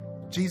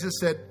Jesus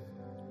said,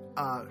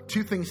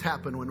 two things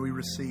happen when we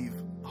receive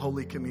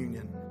Holy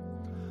Communion.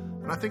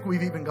 And I think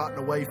we've even gotten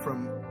away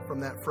from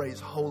that phrase,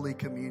 Holy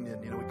Communion.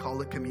 We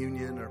call it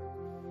communion,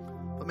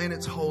 but man,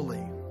 it's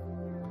holy.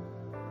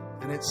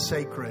 And it's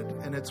sacred.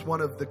 And it's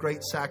one of the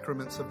great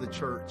sacraments of the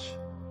church.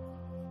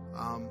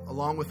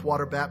 Along with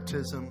water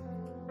baptism,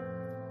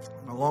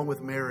 and along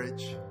with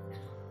marriage,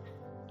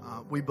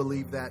 we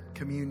believe that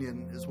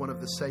communion is one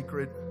of the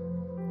sacred,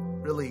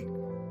 really,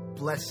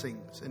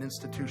 blessings and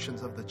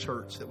institutions of the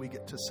church that we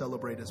get to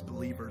celebrate as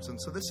believers.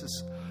 And so this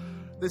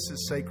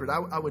is sacred.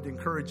 I would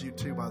encourage you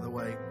to, by the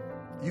way,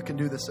 you can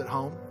do this at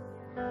home.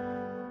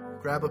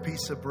 Grab a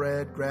piece of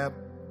bread, grab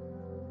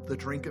the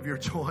drink of your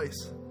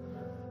choice,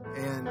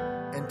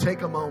 and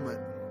take a moment.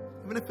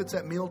 Even if it's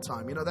at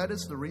mealtime, that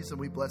is the reason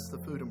we bless the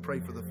food and pray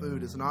for the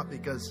food, is not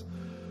because,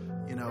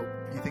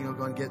 you think I'm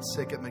going to get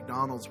sick at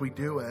McDonald's. We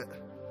do it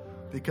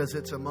because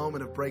it's a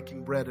moment of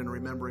breaking bread and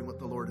remembering what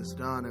the Lord has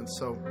done. And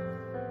so,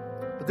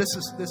 but this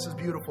is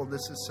beautiful.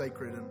 This is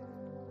sacred. And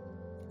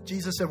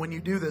Jesus said, when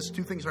you do this,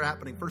 two things are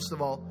happening. First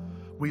of all,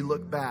 we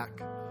look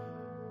back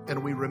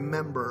and we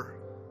remember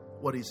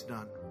what He's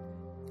done.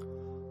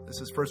 This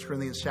is 1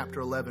 Corinthians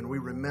chapter 11. We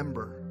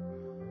remember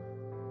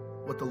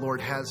what the Lord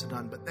has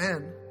done. But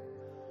then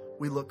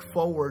we look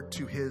forward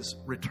to His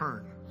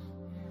return.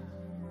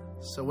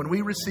 So when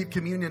we receive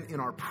communion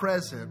in our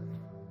present,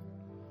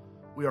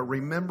 we are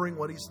remembering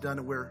what He's done,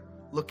 and we're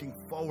looking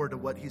forward to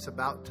what He's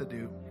about to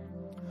do.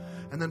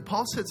 And then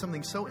Paul said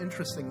something so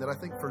interesting that I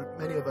think for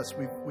many of us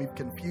we've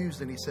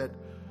confused. And he said,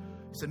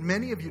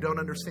 many of you don't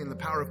understand the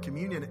power of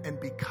communion, and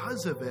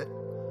because of it,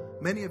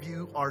 many of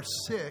you are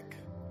sick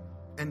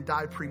and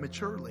die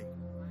prematurely.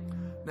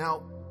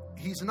 Now,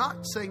 he's not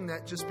saying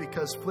that just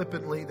because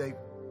flippantly they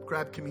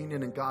grabbed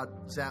communion and God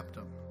zapped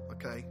them,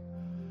 okay?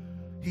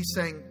 He's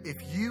saying if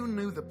you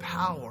knew the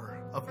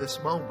power of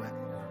this moment,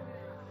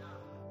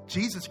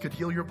 Jesus could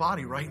heal your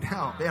body right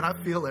now. Man,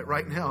 I feel it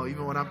right now,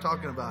 even when I'm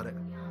talking about it.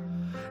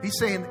 He's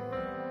saying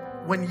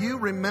when you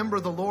remember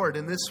the Lord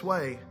in this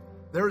way,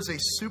 there is a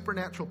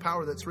supernatural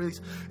power that's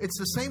released. It's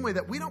the same way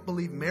that we don't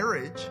believe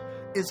marriage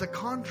is a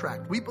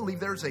contract. We believe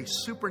there's a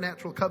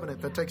supernatural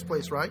covenant that takes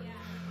place, right?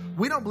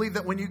 We don't believe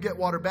that when you get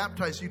water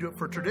baptized, you do it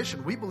for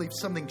tradition. We believe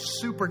something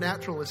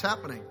supernatural is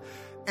happening.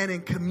 And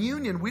in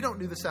communion, we don't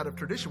do this out of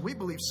tradition. We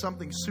believe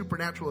something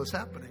supernatural is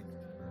happening.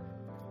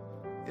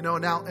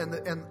 Now,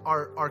 and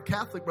our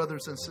Catholic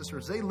brothers and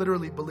sisters, they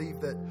literally believe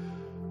that,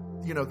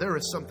 there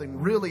is something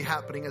really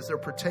happening as they're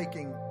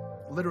partaking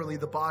literally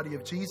the body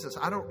of Jesus.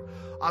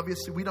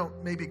 Obviously we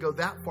don't maybe go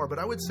that far, but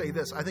I would say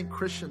this. I think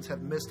Christians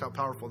have missed how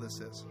powerful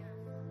this is,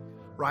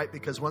 right?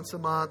 Because once a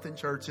month in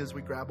churches,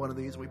 we grab one of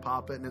these, we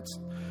pop it, and it's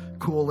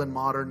cool and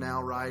modern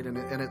now, right? And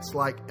it's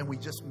like, and we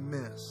just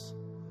miss.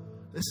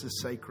 This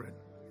is sacred.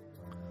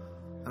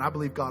 And I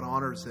believe God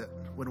honors it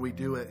when we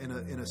do it in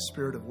a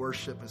spirit of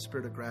worship, a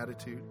spirit of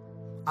gratitude.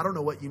 I don't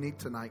know what you need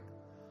tonight,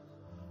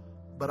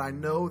 but I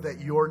know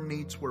that your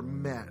needs were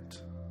met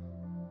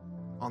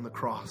on the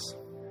cross.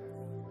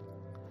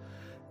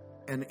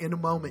 And in a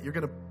moment, you're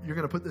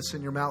gonna put this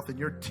in your mouth, and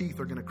your teeth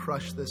are gonna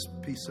crush this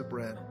piece of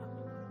bread.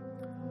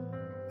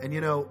 And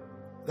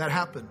that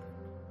happened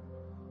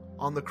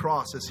on the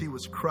cross as He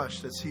was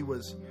crushed, as He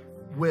was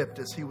whipped,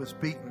 as He was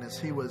beaten,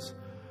 as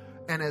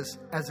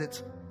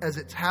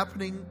it's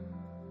happening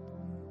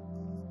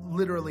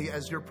literally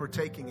as you're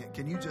partaking it.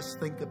 Can you just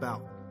think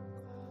about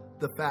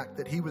the fact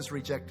that He was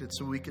rejected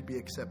so we could be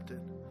accepted?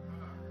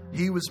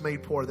 He was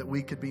made poor that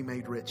we could be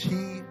made rich.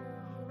 He,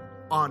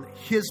 on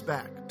His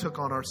back, took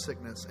on our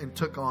sickness and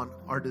took on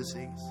our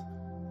disease.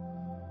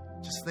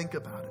 Just think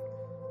about it.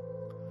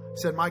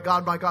 He said, my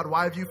God,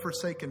 why have you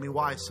forsaken me?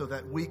 Why? So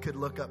that we could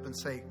look up and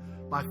say,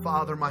 my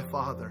Father,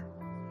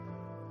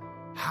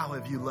 how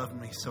have you loved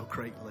me so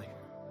greatly?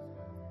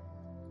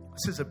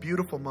 This is a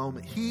beautiful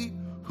moment. He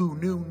who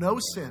knew no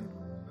sin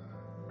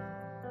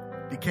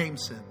became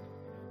sin.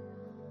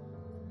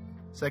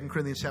 2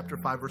 Corinthians chapter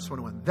 5, verse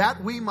 21.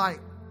 That we might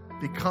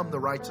become the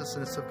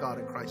righteousness of God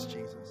in Christ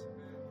Jesus.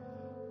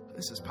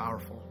 This is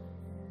powerful.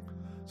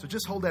 So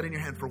just hold that in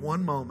your hand for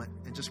one moment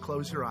and just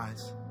close your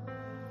eyes.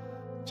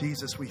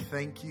 Jesus, we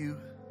thank you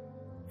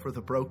for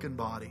the broken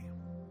body.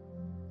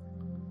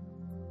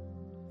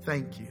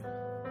 Thank you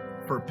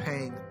for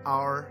paying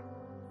our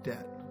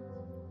debt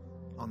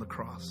on the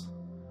cross.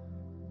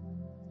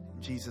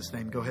 In Jesus'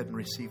 name, go ahead and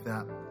receive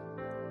that.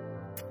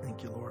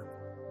 Thank you, Lord.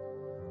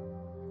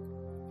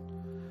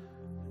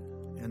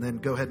 And then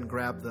go ahead and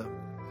grab the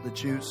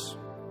juice.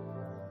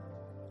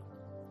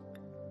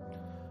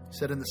 He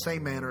said, in the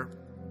same manner,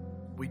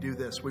 we do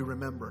this. We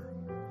remember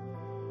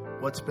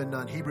what's been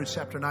done. Hebrews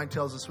chapter 9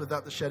 tells us,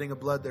 without the shedding of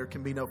blood, there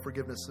can be no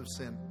forgiveness of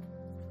sin.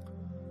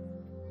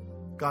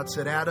 God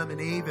said, Adam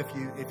and Eve,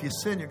 if you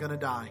sin, you're going to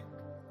die.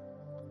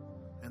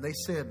 And they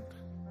sinned.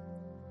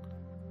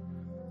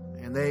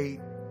 And they,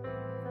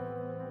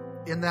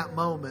 in that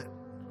moment,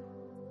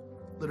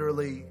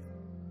 literally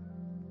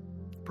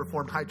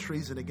performed high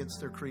treason against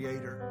their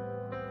Creator.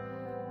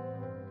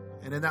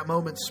 And in that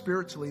moment,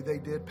 spiritually, they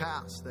did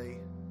pass. They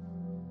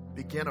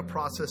began a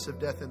process of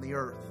death in the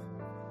earth.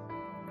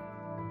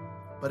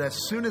 But as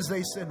soon as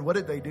they sinned, what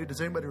did they do? Does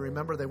anybody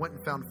remember? They went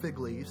and found fig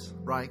leaves,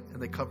 right?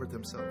 And they covered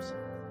themselves.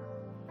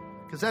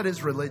 Because that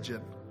is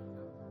religion.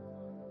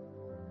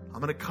 I'm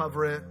going to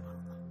cover it.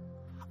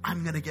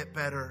 I'm going to get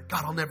better.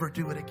 God, I'll never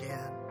do it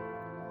again.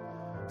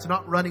 It's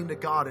not running to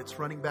God. It's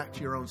running back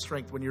to your own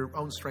strength. When your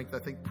own strength, I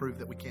think, proved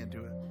that we can't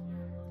do it.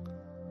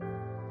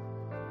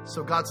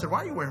 So God said, why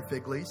are you wearing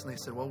fig leaves? And they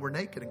said, well, we're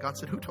naked. And God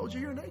said, who told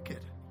you you're naked?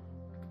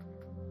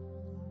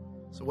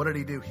 So what did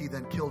he do? He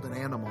then killed an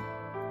animal.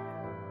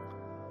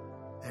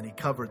 And he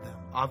covered them.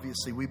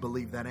 Obviously, we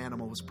believe that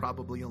animal was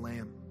probably a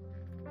lamb.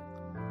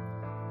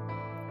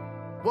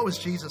 What was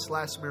Jesus'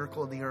 last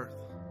miracle in the earth?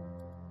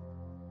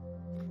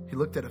 He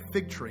looked at a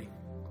fig tree.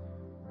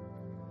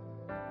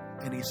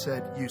 And he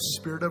said, you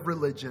spirit of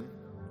religion,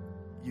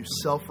 you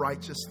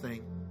self-righteous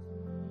thing,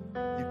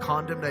 you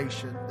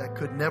condemnation that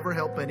could never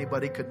help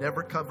anybody, could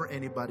never cover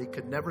anybody,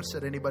 could never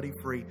set anybody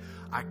free,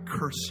 I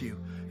curse you.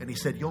 And he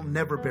said, you'll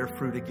never bear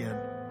fruit again.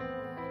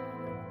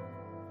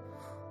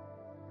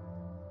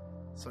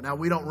 So now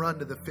we don't run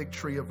to the fig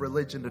tree of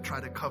religion to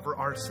try to cover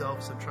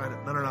ourselves and try to,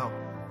 no.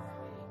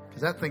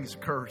 Because that thing's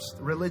cursed.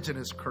 Religion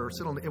is cursed.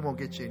 It won't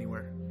get you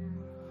anywhere.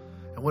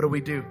 And what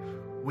do?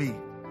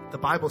 The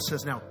Bible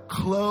says now,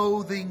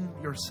 clothing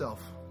yourself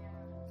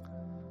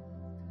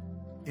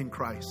in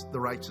Christ, the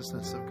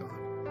righteousness of God.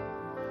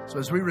 So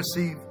as we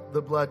receive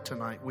the blood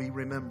tonight, we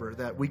remember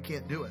that we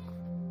can't do it.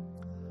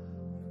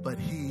 But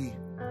he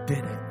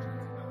did it.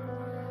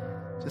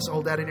 Just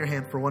hold that in your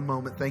hand for one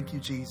moment. Thank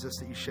you, Jesus,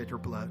 that you shed your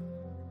blood.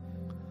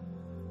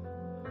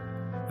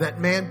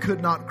 That man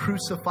could not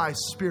crucify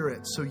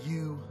spirit, so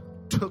you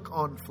took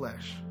on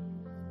flesh.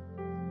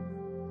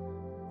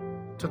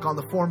 Took on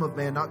the form of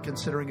man, not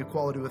considering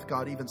equality with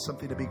God even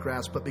something to be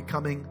grasped, but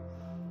becoming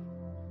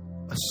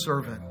a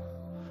servant,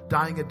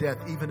 dying a death,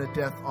 even a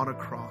death on a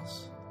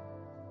cross.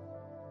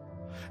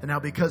 And now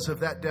because of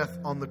that death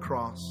on the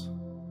cross,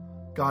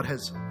 God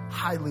has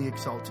highly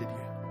exalted you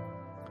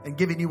and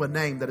given you a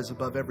name that is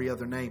above every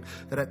other name,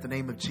 that at the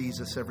name of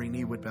Jesus every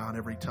knee would bow and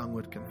every tongue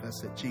would confess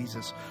that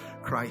Jesus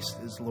Christ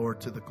is Lord,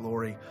 to the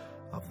glory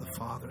of the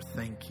Father.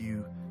 Thank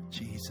you,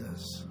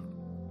 Jesus.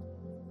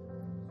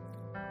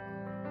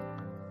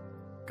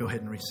 Go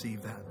ahead and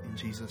receive that in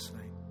Jesus'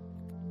 name.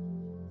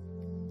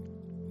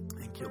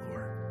 Thank you,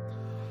 Lord.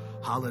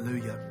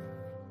 Hallelujah.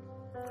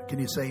 Can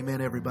you say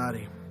amen,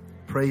 everybody?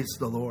 Praise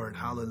the Lord.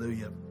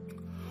 Hallelujah.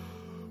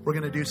 We're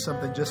going to do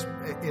something just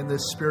in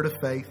this spirit of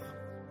faith.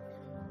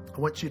 I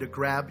want you to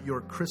grab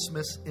your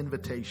Christmas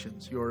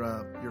invitations,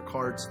 your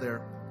cards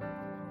there.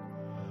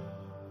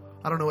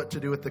 I don't know what to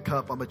do with the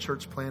cup. I'm a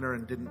church planner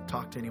and didn't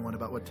talk to anyone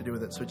about what to do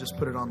with it. So just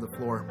put it on the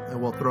floor and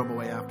we'll throw them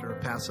away after.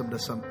 Pass them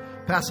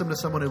to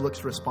someone who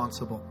looks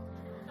responsible.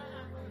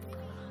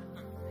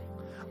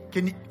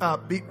 Can you,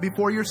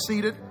 before you're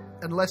seated,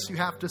 unless you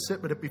have to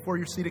sit, but before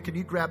you're seated, can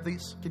you grab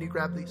these? Can you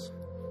grab these?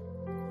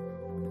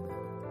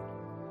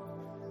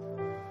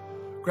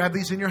 Grab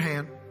these in your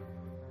hand.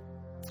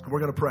 We're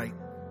going to pray.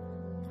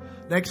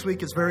 Next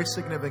week is very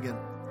significant.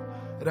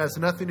 It has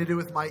nothing to do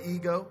with my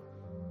ego.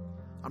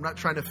 I'm not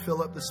trying to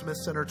fill up the Smith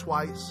Center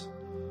twice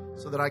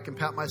so that I can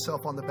pat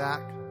myself on the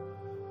back.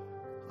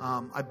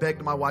 I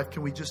begged my wife,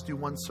 can we just do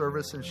one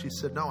service? And she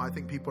said, no, I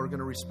think people are going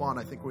to respond.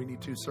 I think we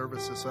need 2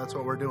 services. So that's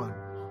what we're doing.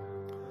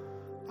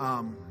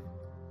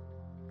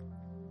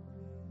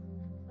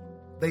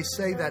 They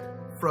say that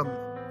from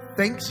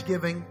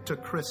Thanksgiving to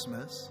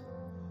Christmas,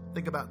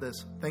 think about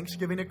this,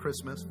 Thanksgiving to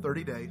Christmas,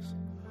 30 days,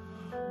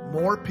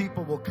 more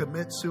people will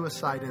commit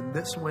suicide in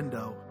this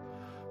window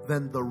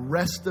than the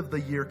rest of the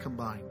year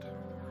combined.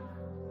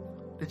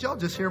 Did y'all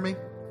just hear me?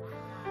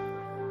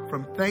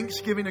 From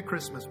Thanksgiving to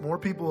Christmas, more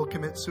people will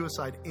commit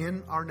suicide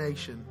in our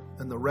nation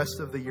than the rest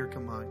of the year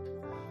combined.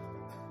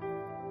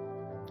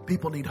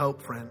 People need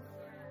hope, friend.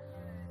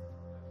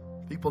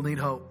 People need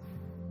hope.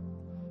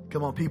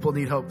 Come on, people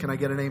need hope. Can I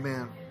get an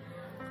amen?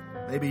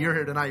 Maybe you're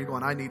here tonight, you're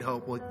going, I need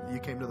hope. Well, you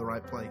came to the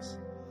right place.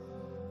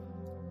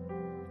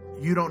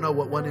 You don't know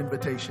what one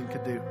invitation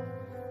could do.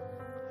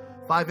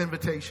 5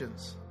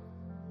 invitations.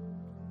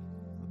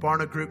 The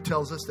Barna Group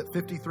tells us that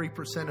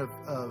 53%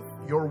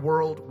 of your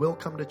world will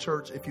come to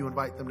church if you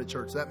invite them to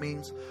church. That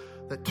means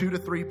that 2 to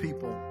 3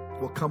 people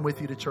will come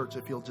with you to church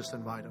if you'll just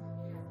invite them.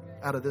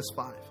 Out of this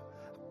 5.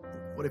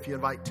 What if you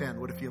invite 10?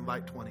 What if you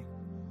invite 20?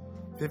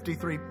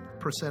 53%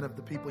 of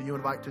the people you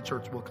invite to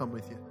church will come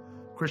with you,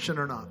 Christian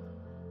or not.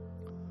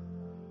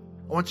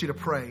 I want you to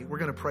pray. We're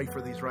going to pray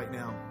for these right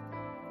now.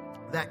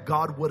 That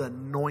God would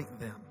anoint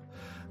them.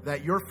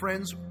 That your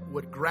friends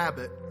would grab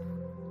it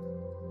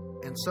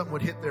and something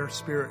would hit their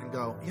spirit and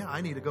go, yeah,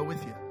 I need to go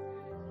with you.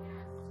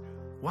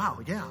 Wow,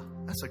 yeah,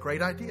 that's a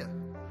great idea.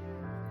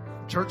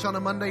 Church on a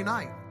Monday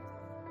night.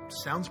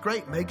 Sounds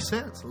great. Makes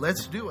sense.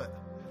 Let's do it.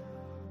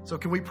 So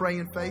can we pray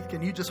in faith?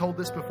 Can you just hold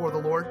this before the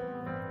Lord?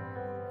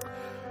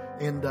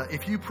 And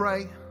if you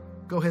pray,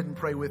 go ahead and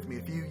pray with me.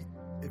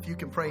 If you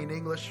can pray in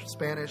English,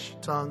 Spanish,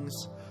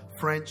 tongues,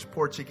 French,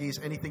 Portuguese,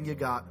 anything you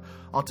got.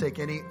 I'll take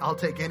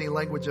any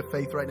language of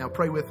faith right now.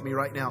 Pray with me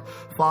right now.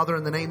 Father,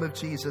 in the name of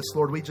Jesus,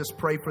 Lord, we just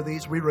pray for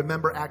these. We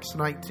remember Acts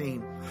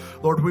 19.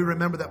 Lord, we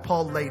remember that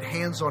Paul laid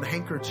hands on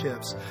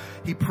handkerchiefs.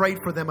 He prayed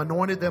for them,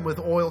 anointed them with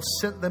oil,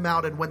 sent them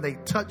out, and when they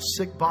touched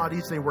sick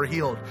bodies, they were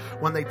healed.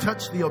 When they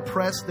touched the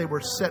oppressed, they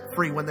were set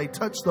free. When they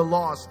touched the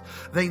lost,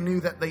 they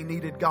knew that they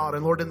needed God.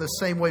 And Lord, in the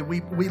same way,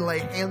 we lay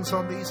hands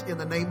on these in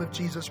the name of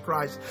Jesus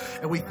Christ.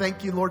 And we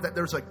thank you, Lord, that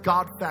there's a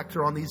God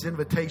factor on these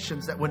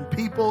invitations, that when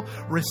people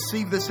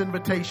receive this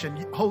invitation,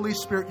 Holy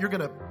Spirit, you're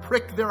going to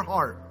prick their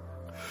heart.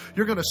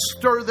 You're going to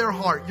stir their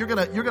heart. You're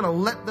going to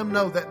let them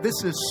know that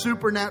this is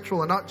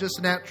supernatural and not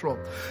just natural.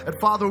 And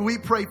Father, we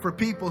pray for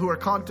people who are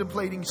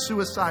contemplating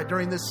suicide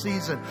during this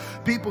season.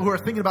 People who are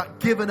thinking about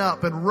giving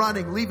up and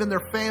running, leaving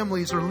their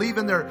families or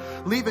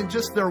leaving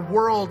just their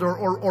world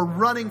or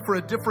running for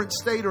a different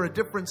state or a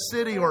different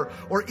city or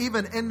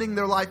even ending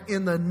their life.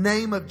 In the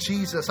name of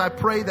Jesus, I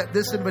pray that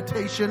this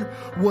invitation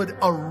would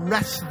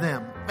arrest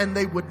them and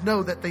they would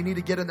know that they need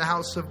to get in the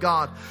house of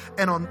God.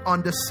 And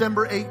on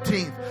December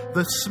 18th,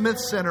 the Smith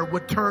Center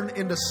would turn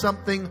into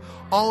something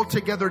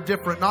altogether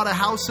different. Not a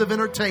house of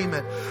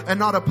entertainment and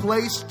not a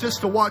place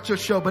just to watch a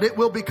show, but it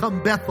will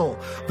become Bethel,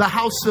 the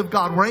house of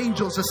God, where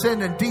angels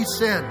ascend and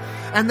descend.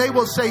 And they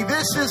will say,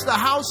 this is the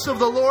house of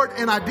the Lord,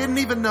 and I didn't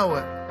even know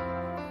it.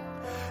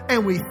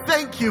 And we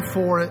thank you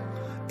for it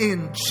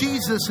in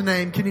Jesus'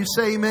 name. Can you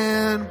say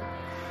amen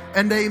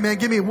and amen?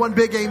 Give me one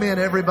big amen,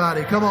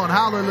 everybody. Come on,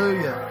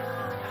 hallelujah.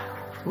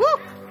 Woo!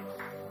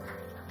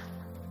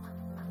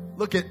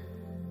 Look at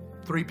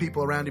 3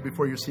 people around you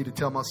before you're seated.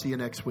 Tell them, I'll see you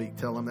next week.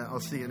 Tell them that. I'll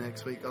see you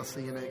next week. I'll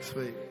see you next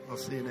week. I'll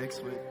see you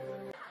next week.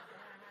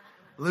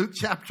 Luke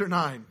chapter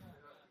 9.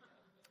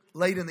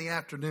 Late in the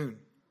afternoon,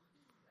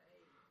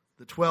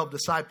 the 12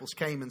 disciples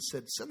came and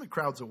said, send the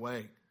crowds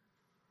away.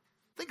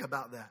 Think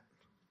about that.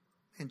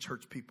 And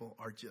church people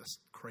are just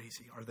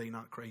crazy. Are they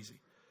not crazy?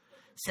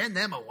 Send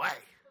them away.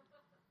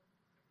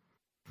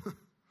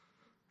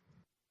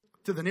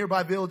 To the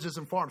nearby villages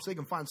and farms, so they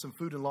can find some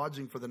food and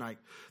lodging for the night.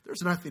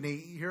 There's nothing to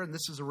eat here, and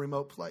this is a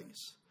remote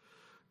place.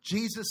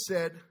 Jesus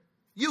said,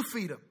 you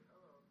feed them.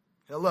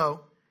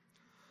 Hello.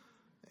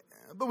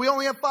 But we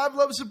only have 5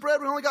 loaves of bread.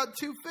 We only got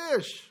 2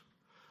 fish.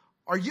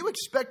 Are you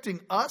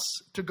expecting us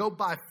to go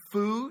buy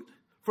food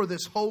for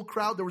this whole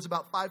crowd? There was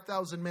about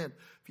 5,000 men.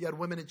 If you had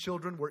women and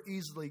children, we're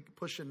easily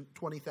pushing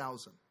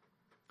 20,000.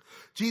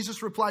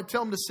 Jesus replied,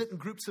 tell them to sit in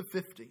groups of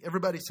 50.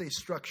 Everybody say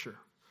structure.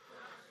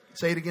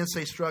 Say it again,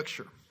 say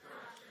structure.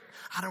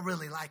 I don't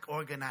really like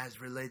organized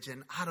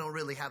religion. I don't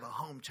really have a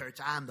home church.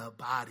 I'm the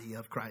body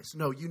of Christ.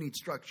 No, you need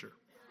structure.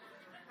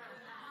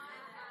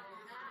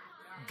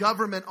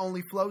 Government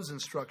only flows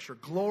in structure.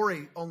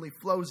 Glory only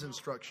flows in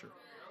structure.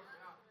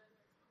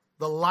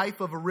 The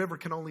life of a river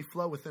can only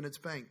flow within its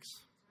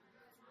banks.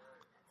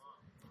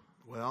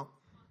 Well,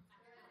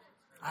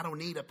 I don't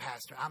need a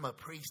pastor. I'm a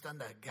priest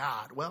under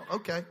God. Well,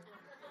 okay.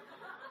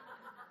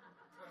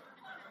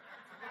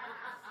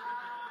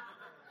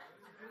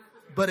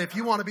 But if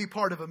you want to be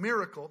part of a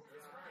miracle,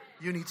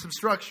 you need some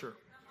structure.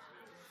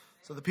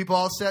 So the people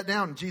all sat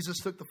down, and Jesus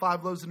took the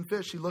 5 loaves and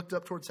fish. He looked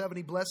up towards heaven.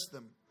 He blessed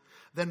them.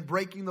 Then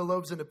breaking the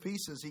loaves into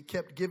pieces, he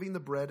kept giving the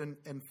bread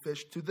and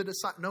fish to the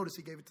disciples. Notice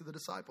he gave it to the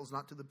disciples,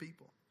 not to the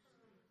people.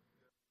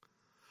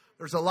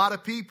 There's a lot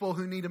of people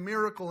who need a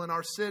miracle in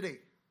our city.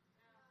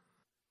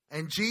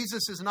 And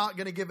Jesus is not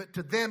going to give it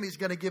to them. He's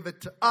going to give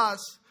it to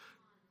us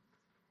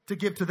to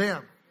give to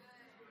them.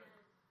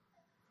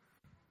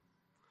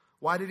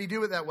 Why did he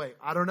do it that way?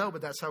 I don't know,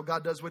 but that's how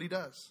God does what he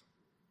does.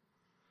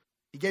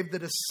 He gave the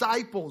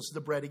disciples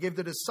the bread. He gave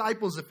the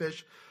disciples the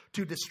fish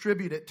to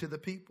distribute it to the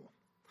people.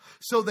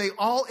 So they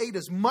all ate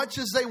as much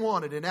as they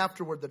wanted. And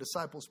afterward, the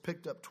disciples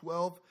picked up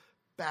 12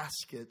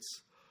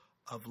 baskets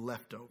of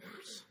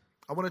leftovers.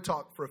 I want to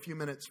talk for a few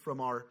minutes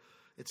from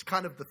it's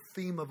kind of the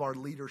theme of our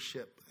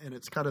leadership. And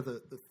it's kind of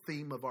the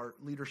theme of our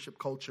leadership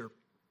culture.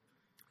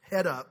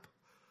 Head up,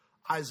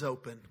 eyes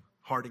open,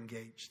 heart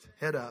engaged.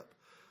 Head up.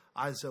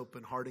 Eyes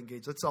open, heart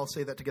engaged. Let's all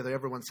say that together.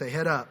 Everyone say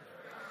head up.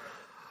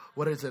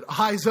 What is it?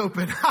 Eyes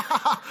open,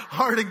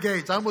 heart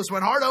engaged. I almost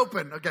went heart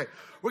open. Okay.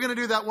 We're going to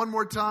do that one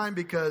more time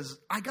because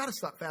I got to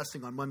stop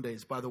fasting on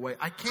Mondays, by the way.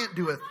 I can't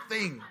do a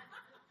thing.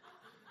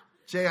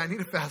 Jay, I need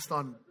to fast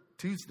on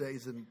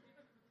Tuesdays and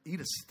eat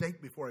a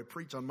steak before I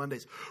preach on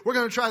Mondays. We're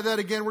going to try that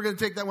again. We're going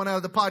to take that one out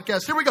of the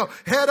podcast. Here we go.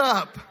 Head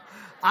up,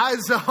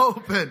 eyes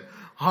open,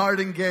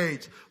 heart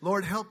engaged.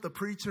 Lord, help the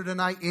preacher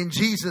tonight. In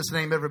Jesus'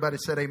 name, everybody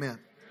said amen.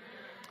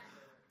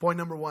 Point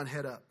number 1,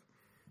 head up.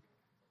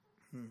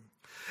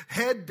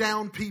 Head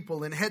down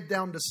people and head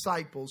down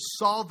disciples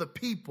saw the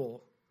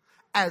people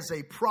as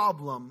a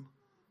problem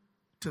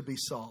to be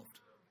solved.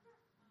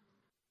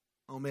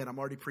 Oh man, I'm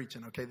already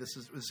preaching. Okay,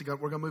 we're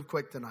going to move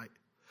quick tonight.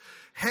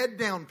 Head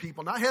down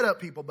people, not head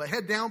up people, but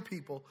head down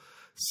people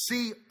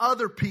see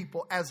other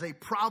people as a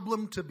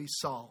problem to be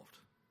solved.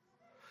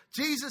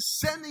 Jesus,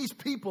 send these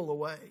people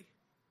away.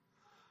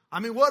 I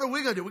mean, what are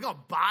we going to do? We're going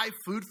to buy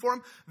food for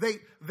them?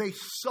 They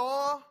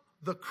saw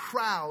the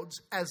crowds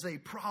as a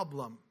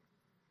problem.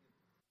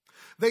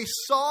 They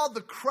saw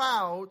the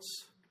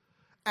crowds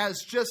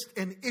as just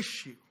an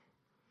issue.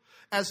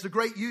 As the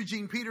great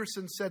Eugene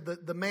Peterson said,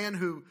 the man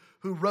who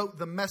wrote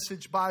the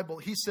Message Bible,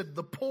 he said,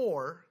 the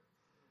poor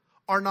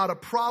are not a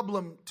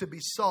problem to be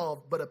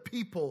solved, but a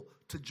people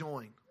to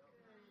join.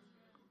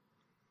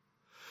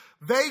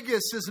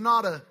 Vegas is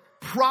not a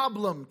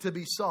problem to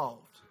be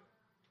solved.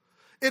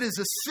 It is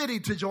a city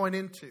to join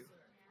into.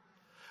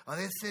 Oh,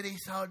 this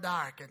city's so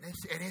dark and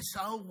it's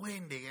so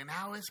windy and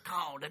how it's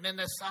cold and in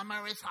the summer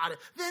it's hot.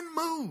 Then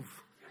move.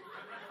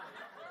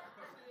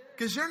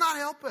 Because you're not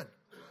helping.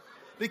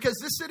 Because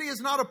this city is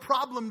not a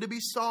problem to be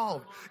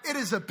solved. It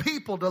is a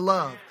people to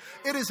love.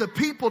 It is a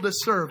people to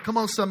serve. Come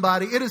on,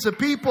 somebody. It is a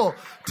people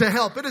to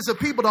help. It is a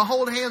people to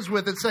hold hands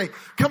with and say,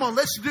 come on,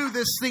 let's do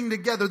this thing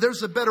together.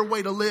 There's a better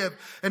way to live.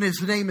 And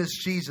his name is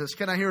Jesus.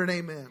 Can I hear an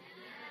amen?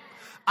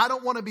 I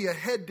don't want to be a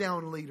head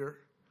down leader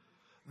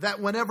that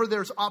whenever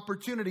there's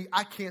opportunity,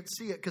 I can't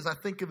see it because I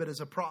think of it as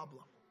a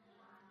problem.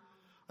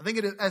 I think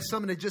of it as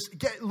something to just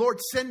get, Lord,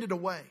 send it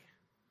away.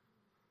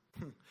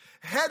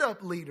 Head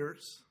up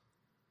leaders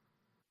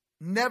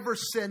never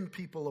send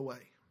people away.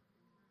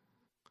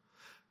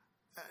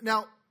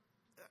 Now,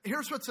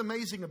 here's what's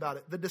amazing about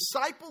it. The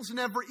disciples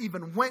never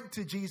even went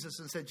to Jesus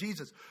and said,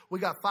 Jesus, we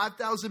got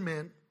 5,000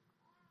 men,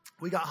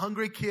 we got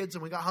hungry kids,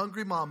 and we got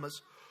hungry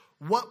mamas.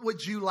 What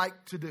would you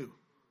like to do?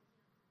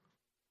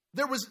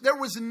 There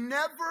was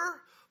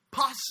never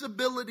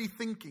possibility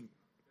thinking.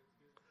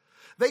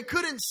 They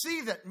couldn't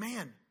see that,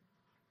 man,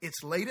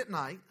 it's late at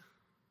night.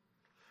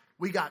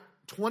 We got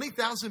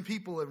 20,000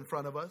 people in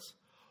front of us.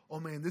 Oh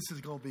man, this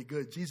is going to be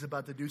good. Jesus is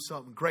about to do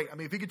something great. I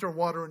mean, if he could turn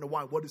water into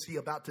wine, what is he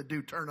about to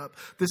do? Turn up.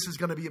 This is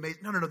going to be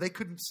amazing. No. They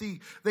couldn't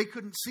see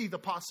the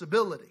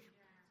possibility.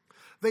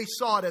 They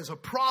saw it as a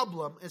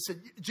problem and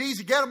said,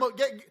 Jesus, get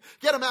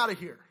them out of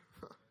here.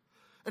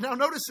 And now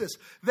notice this.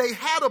 They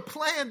had a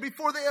plan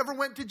before they ever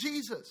went to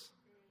Jesus.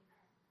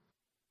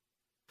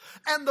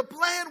 And the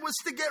plan was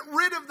to get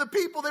rid of the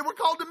people they were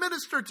called to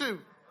minister to.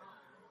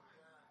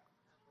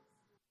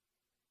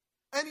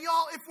 And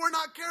y'all, if we're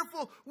not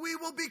careful, we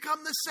will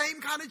become the same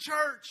kind of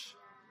church.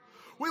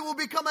 We will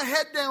become a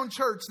head down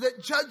church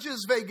that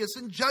judges Vegas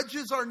and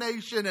judges our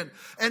nation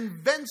and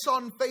vents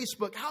on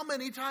Facebook. How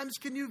many times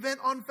can you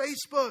vent on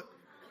Facebook?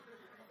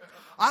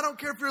 I don't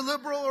care if you're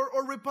liberal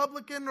or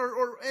Republican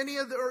or any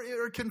of the,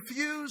 or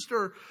confused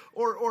or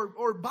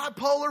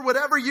bipolar,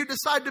 whatever you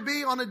decide to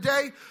be on a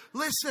day.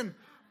 Listen,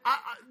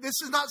 this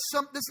is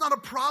not a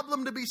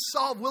problem to be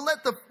solved. We'll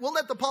let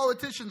the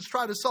politicians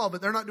try to solve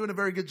it. They're not doing a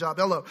very good job.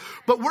 Hello.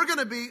 But we're going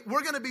to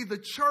be the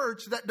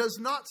church that does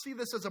not see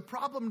this as a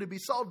problem to be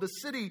solved. The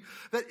city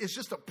that is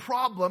just a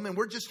problem and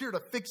we're just here to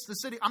fix the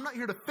city. I'm not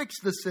here to fix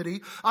the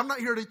city. I'm not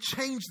here to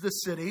change the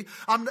city.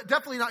 I'm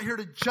definitely not here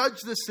to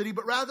judge the city,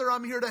 but rather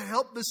I'm here to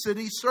help the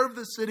city, serve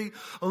the city,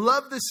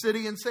 love the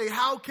city, and say,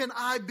 how can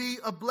I be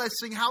a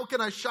blessing? How can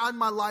I shine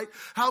my light?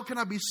 How can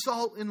I be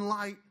salt and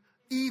light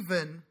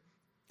even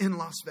in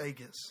Las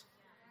Vegas?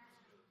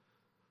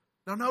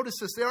 Now notice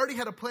this. They already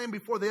had a plan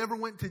before they ever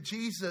went to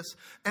Jesus.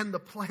 And the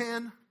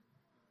plan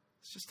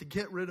is just to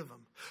get rid of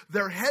them.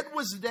 Their head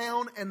was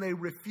down and they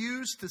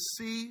refused to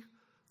see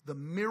the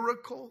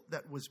miracle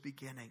that was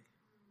beginning.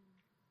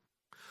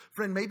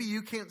 Friend, maybe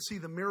you can't see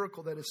the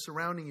miracle that is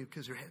surrounding you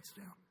because your head's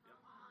down.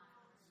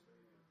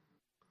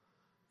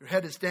 Your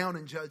head is down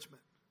in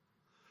judgment.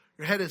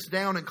 Your head is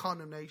down in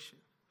condemnation.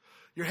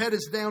 Your head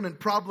is down in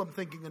problem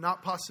thinking and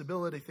not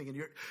possibility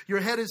thinking. Your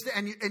head is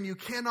down and you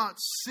cannot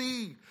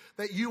see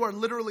that you are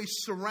literally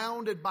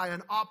surrounded by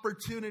an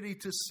opportunity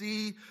to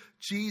see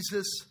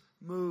Jesus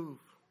move.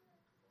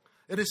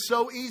 It is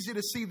so easy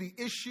to see the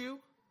issue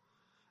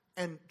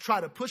and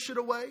try to push it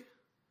away.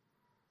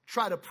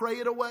 Try to pray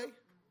it away.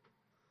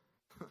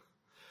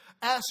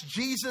 Ask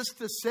Jesus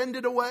to send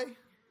it away.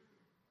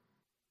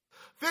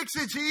 Fix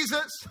it,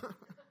 Jesus.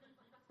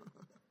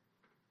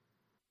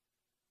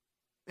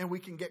 And we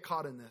can get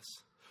caught in this.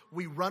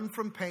 We run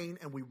from pain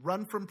and we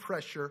run from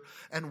pressure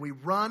and we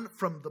run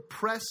from the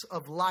press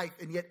of life.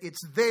 And yet it's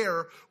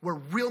there where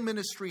real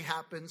ministry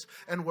happens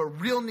and where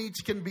real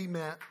needs can be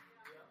met.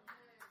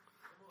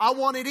 I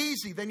want it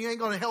easy. Then you ain't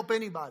going to help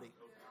anybody.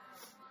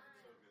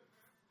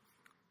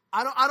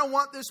 I don't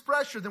want this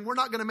pressure. Then we're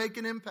not going to make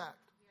an impact.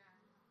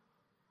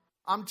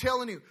 I'm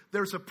telling you,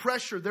 there's a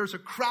pressure, there's a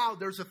crowd,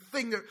 there's a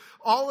thing there.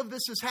 All of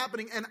this is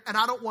happening and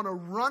I don't want to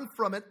run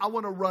from it. I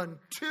want to run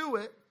to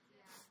it.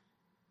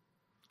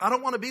 I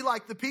don't want to be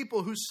like the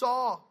people who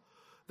saw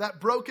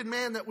that broken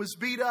man that was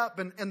beat up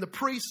and the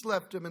priest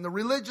left him and the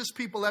religious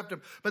people left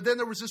him. But then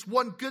there was this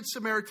one good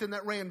Samaritan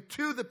that ran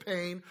to the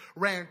pain,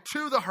 ran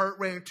to the hurt,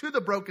 ran to the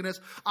brokenness.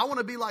 I want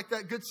to be like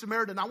that good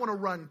Samaritan. I want to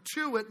run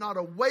to it, not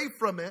away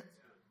from it.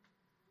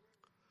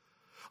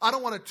 I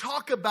don't want to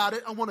talk about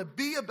it. I want to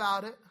be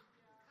about it.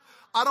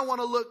 I don't want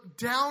to look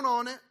down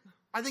on it.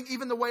 I think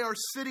even the way our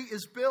city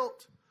is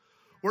built,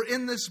 we're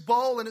in this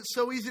bowl and it's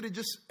so easy to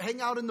just hang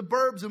out in the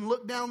burbs and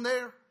look down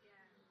there.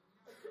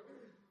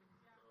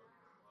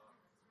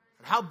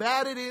 How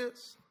bad it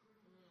is.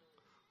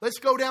 Let's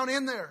go down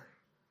in there.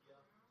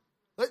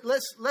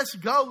 Let's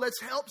go. Let's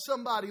help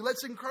somebody.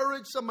 Let's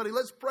encourage somebody.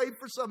 Let's pray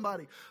for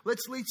somebody.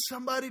 Let's lead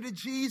somebody to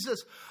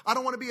Jesus. I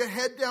don't want to be a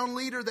head down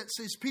leader that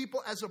sees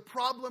people as a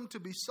problem to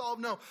be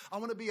solved. No, I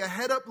want to be a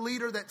head up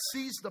leader that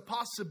sees the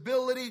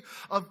possibility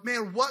of,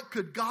 man, what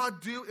could God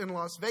do in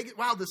Las Vegas?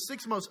 Wow, the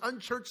 6th most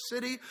unchurched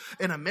city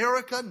in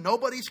America.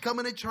 Nobody's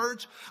coming to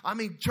church. I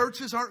mean,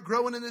 churches aren't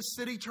growing in this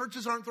city.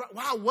 Churches aren't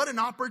wow, what an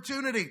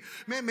opportunity.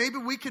 Man, maybe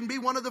we can be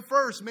one of the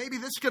first. Maybe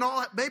this can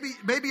all,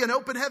 maybe an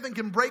open heaven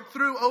can break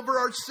through over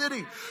our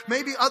city.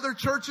 Maybe other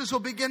churches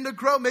will begin to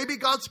grow. Maybe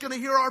God's going to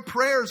hear our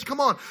prayers. Come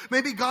on.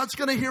 Maybe God's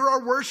going to hear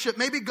our worship.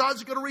 Maybe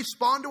God's going to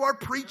respond to our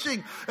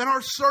preaching and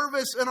our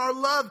service and our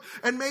love.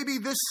 And maybe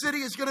this city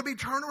is going to be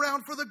turned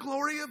around for the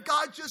glory of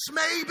God. Just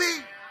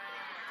maybe.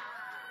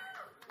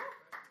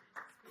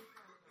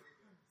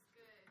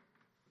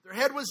 Their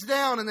head was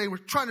down and they were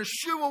trying to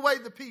shoo away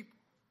the people.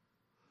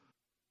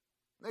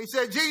 They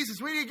said,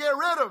 Jesus, we need to get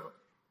rid of them.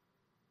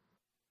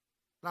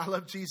 And I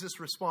love Jesus'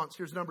 response.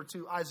 Here's number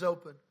 2, eyes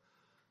open.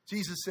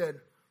 Jesus said,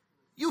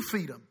 you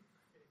feed them.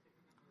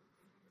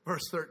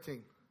 Verse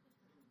 13.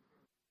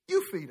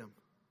 You feed them.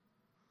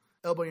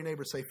 Elbow your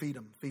neighbor, say, feed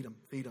them, feed them,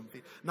 feed them,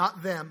 feed them.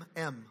 Not them,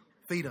 M.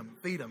 Feed them,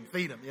 feed them,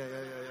 feed them. Yeah.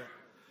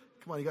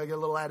 Come on, you got to get a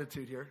little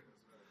attitude here.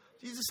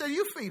 Jesus said,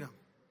 you feed them.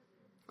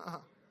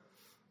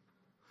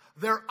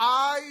 Their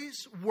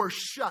eyes were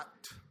shut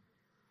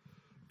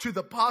to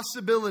the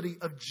possibility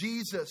of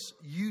Jesus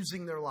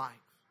using their life.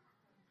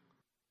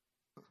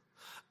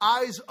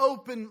 Eyes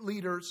open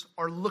leaders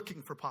are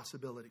looking for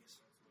possibilities.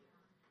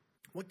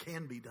 What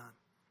can be done?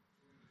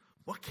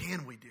 What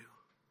can we do?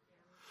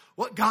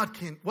 What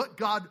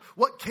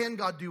can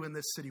God do in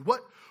this city?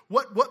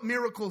 What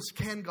miracles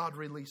can God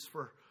release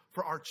for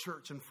our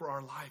church and for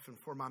our life and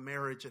for my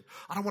marriage? And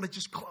I don't want to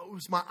just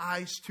close my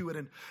eyes to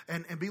it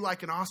and be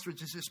like an ostrich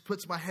that just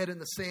puts my head in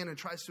the sand and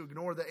tries to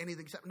ignore that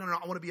anything's happening. No,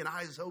 I want to be an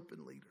eyes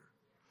open leader.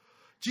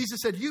 Jesus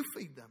said, you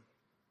feed them.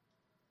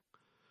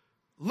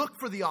 Look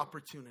for the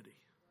opportunity.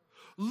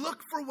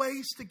 Look for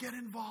ways to get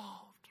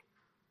involved.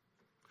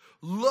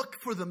 Look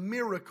for the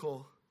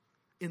miracle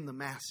in the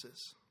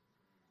masses.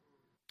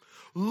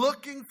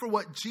 Looking for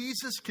what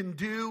Jesus can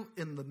do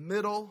in the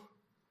middle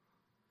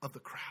of the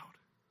crowd.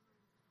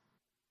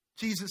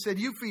 Jesus said,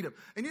 you feed them.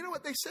 And you know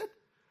what they said?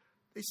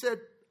 They said,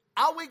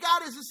 all we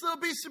got is this little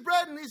piece of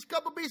bread and these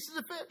couple pieces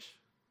of fish.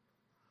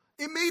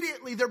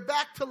 Immediately, they're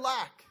back to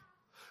lack.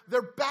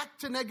 They're back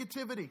to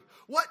negativity.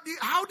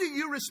 How do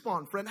you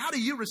respond, friend? How do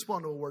you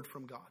respond to a word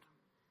from God?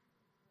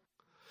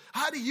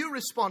 How do you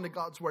respond to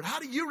God's word? How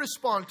do you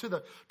respond to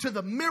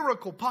the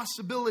miracle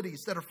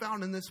possibilities that are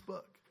found in this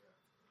book?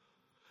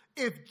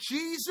 If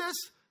Jesus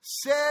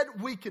said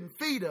we can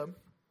feed them,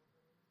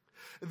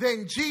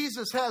 then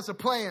Jesus has a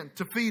plan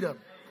to feed them.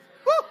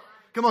 Woo!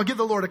 Come on, give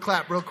the Lord a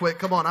clap real quick.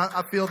 Come on,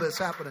 I feel this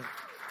happening.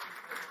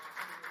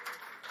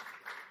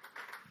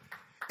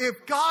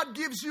 If God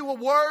gives you a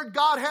word,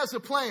 God has a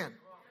plan.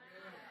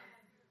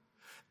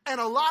 And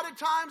a lot of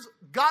times,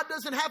 God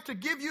doesn't have to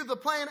give you the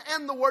plan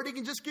and the word. He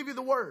can just give you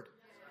the word.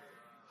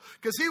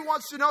 Because He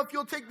wants to know if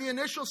you'll take the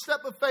initial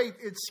step of faith.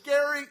 It's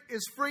scary,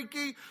 it's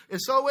freaky,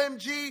 it's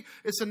OMG,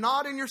 it's a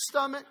knot in your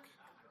stomach.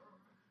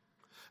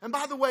 And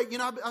by the way,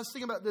 I was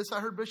thinking about this. I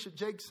heard Bishop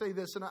Jake say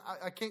this, and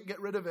I can't get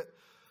rid of it.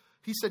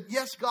 He said,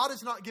 yes, God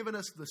has not given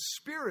us the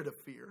spirit of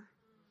fear.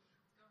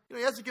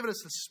 He hasn't given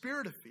us the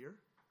spirit of fear.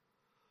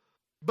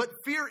 But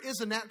fear is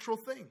a natural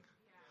thing.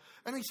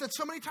 And he said,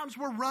 so many times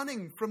we're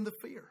running from the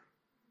fear.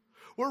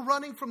 We're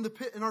running from the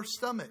pit in our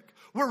stomach.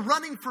 We're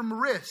running from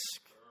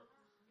risk.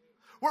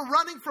 We're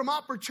running from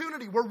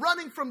opportunity. We're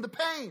running from the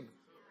pain.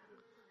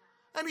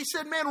 And he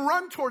said, man,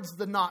 run towards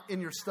the knot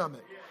in your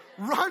stomach.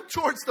 Run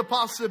towards the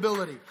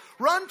possibility.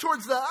 Run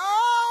towards the,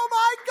 oh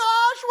my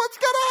gosh, what's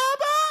going to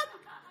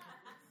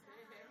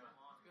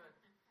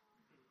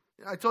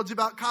happen? I told you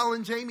about Kyle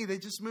and Jamie. They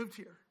just moved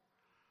here.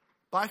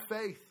 By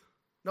faith.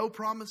 No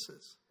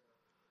promises.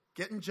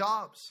 Getting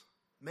jobs.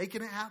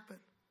 Making it happen.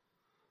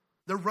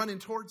 They're running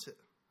towards it.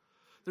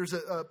 There's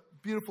a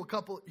beautiful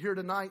couple here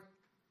tonight.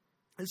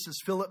 This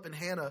is Philip and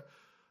Hannah.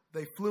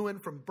 They flew in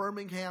from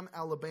Birmingham,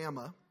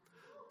 Alabama.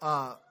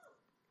 I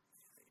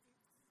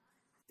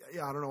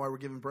don't know why we're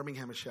giving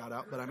Birmingham a shout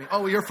out, but I mean,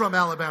 oh, you're from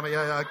Alabama.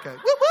 Yeah, okay.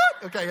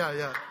 Woo-woo! Okay,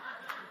 yeah.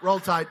 Roll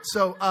Tide.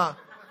 So,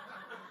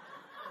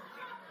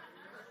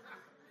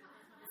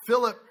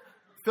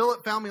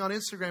 Philip found me on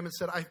Instagram and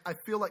said, I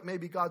feel like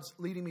maybe God's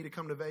leading me to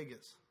come to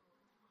Vegas.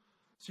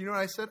 So you know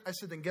what I said? I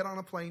said, then get on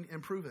a plane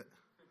and prove it.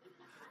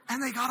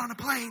 And they got on a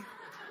plane.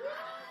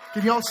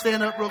 Can you all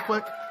stand up real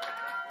quick?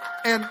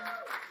 And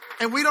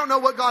we don't know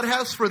what God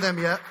has for them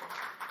yet.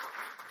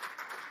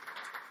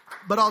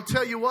 But I'll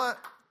tell you what,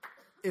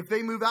 if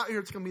they move out here,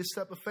 it's going to be a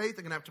step of faith.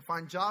 They're going to have to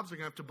find jobs. They're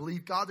going to have to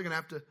believe God. They're going to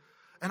have to,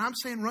 and I'm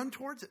saying run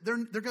towards it. They're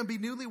going to be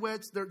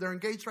newlyweds. They're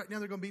engaged right now.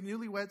 They're going to be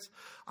newlyweds.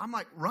 I'm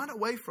like, run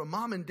away from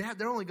mom and dad.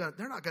 They're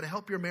not going to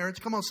help your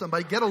marriage. Come on,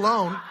 somebody, get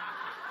alone.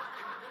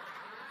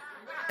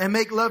 And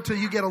make love till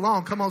you get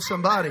along. Come on,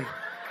 somebody.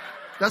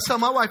 That's how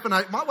my wife and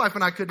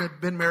I couldn't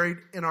have been married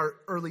in our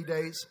early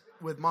days.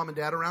 with mom and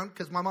dad around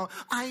because my mom,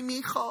 ay,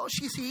 mijo,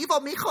 she's evil,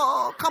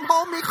 mijo. Come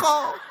home,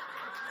 mijo.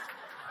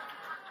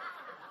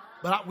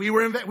 But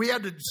we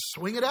had to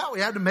swing it out. We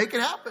had to make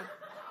it happen.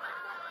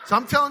 So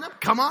I'm telling them,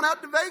 come on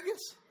out to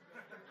Vegas.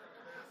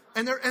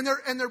 And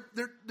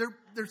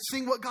they're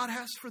seeing what God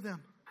has for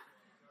them.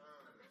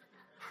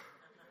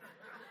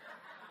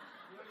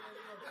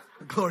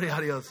 Gloria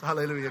a Dios.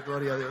 Hallelujah.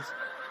 Gloria a Dios.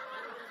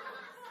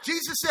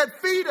 Jesus said,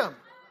 feed them.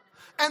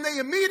 And they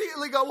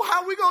immediately go, well,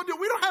 how are we going to do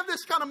it? We don't have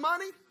this kind of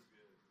money.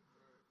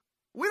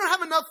 We don't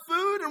have enough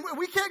food. And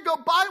we can't go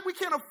buy it. We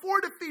can't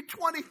afford to feed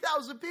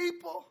 20,000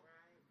 people.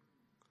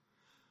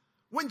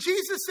 When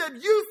Jesus said,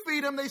 you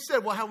feed them, they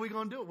said, well, how are we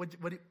going to do it?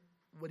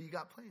 What do you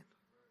got planned?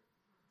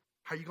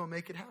 How are you going to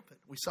make it happen?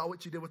 We saw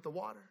what you did with the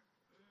water.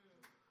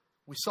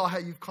 We saw how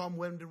you've calmed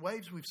wind and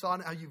waves. We've saw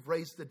how you've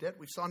raised the dead.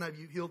 We've saw how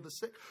you've healed the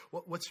sick.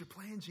 What's your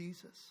plan,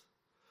 Jesus?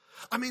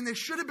 I mean, they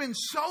should have been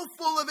so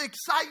full of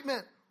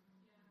excitement.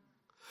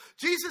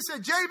 Jesus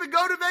said, David,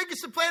 go to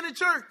Vegas and plant a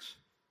church.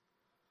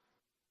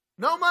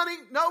 No money,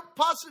 no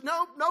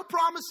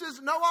promises,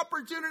 no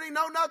opportunity,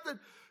 no nothing.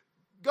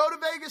 Go to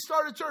Vegas,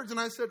 start a church. And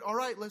I said, all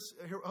right,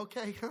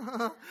 okay.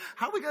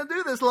 How are we going to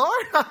do this,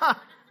 Lord?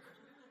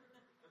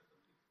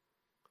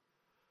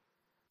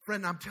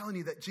 Friend, I'm telling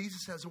you that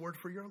Jesus has a word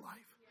for your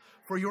life,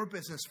 for your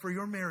business, for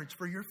your marriage,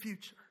 for your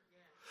future.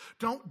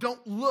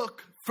 Don't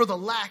look for the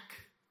lack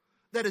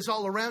that is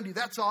all around you.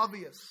 That's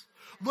obvious.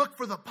 Look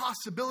for the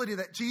possibility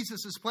that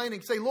Jesus is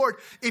planning. Say, Lord,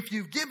 if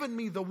you've given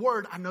me the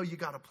word, I know you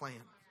got a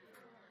plan.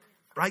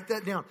 Write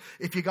that down.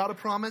 If you got a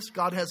promise,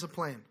 God has a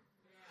plan.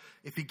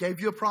 If he gave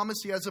you a promise,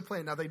 he has a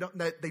plan. Now, they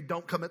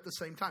don't come at the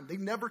same time. They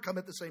never come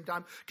at the same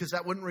time because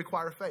that wouldn't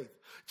require faith.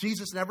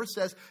 Jesus never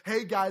says,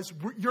 hey, guys,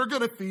 you're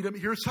going to feed them.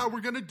 Here's how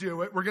we're going to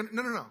do it.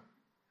 No.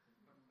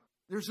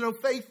 There's no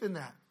faith in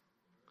that.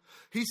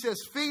 He says,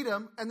 feed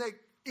them, and they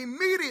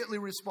immediately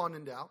respond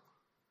in doubt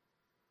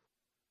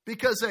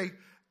because a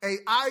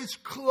eyes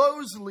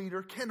closed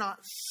leader cannot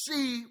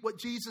see what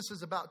Jesus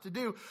is about to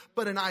do,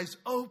 but an eyes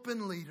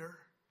open leader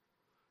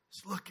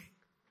is looking.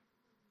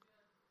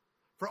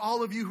 For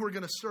all of you who are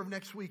going to serve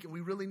next week, and we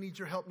really need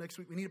your help next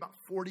week, we need about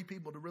 40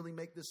 people to really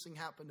make this thing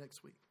happen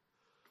next week.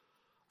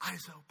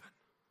 Eyes open.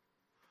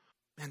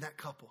 Man, that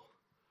couple,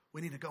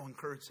 we need to go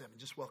encourage them and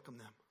just welcome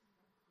them.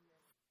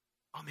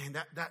 Oh man,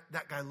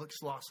 that guy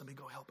looks lost. Let me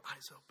go help.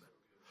 Eyes open.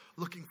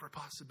 Looking for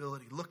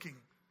possibility. Looking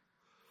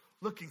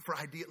for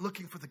idea.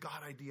 Looking for the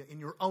God idea in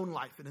your own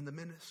life and in the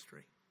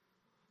ministry.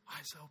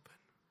 Eyes open.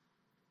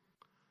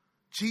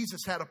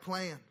 Jesus had a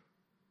plan.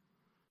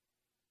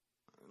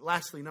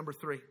 Lastly, number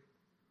 3.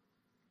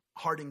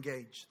 Heart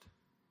engaged.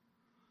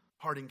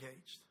 Heart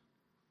engaged.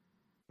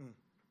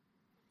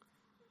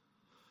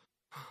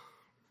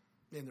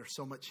 Man, there's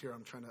so much here.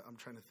 I'm trying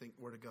to think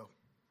where to go.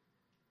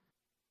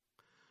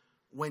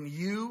 When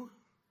you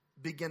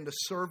begin to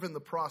serve in the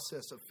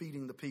process of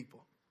feeding the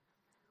people,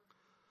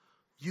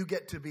 you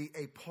get to be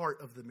a part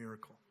of the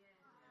miracle.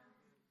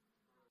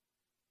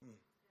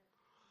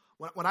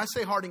 When I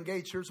say heart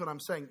engaged, here's what I'm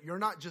saying. You're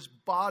not just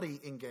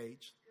body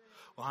engaged.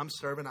 Well, I'm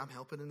serving, I'm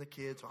helping in the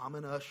kids, or I'm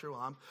an usher,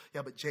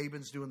 but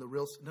Jabin's doing the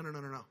real.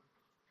 No.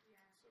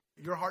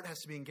 Your heart has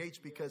to be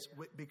engaged because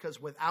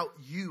without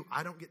you,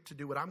 I don't get to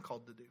do what I'm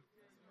called to do.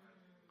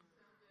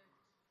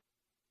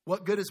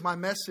 What good is my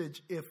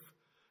message if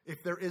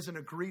there isn't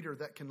a greeter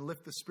that can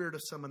lift the spirit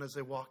of someone as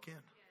they walk in?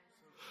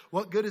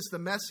 What good is the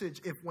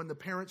message if when the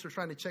parents are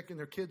trying to check in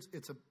their kids,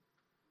 it's a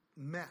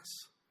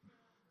mess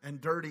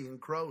and dirty and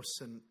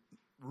gross and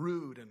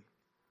rude and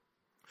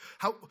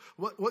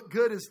what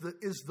good is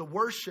the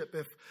worship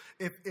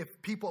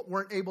if people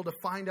weren't able to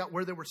find out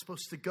where they were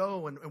supposed to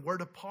go and where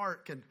to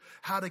park and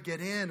how to get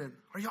in? And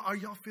are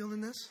y'all feeling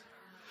this?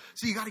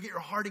 So you got to get your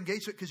heart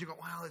engaged because you go,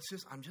 wow,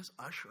 I'm just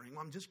ushering,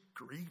 I'm just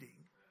greeting.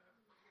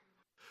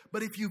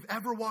 But if you've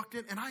ever walked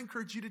in, and I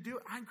encourage you to do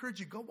it, I encourage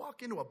you, go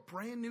walk into a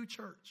brand new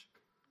church.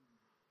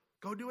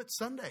 Go do it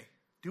Sunday.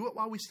 Do it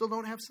while we still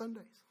don't have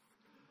Sundays.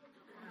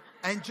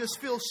 And just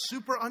feel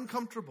super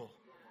uncomfortable.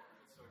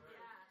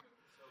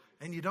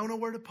 And you don't know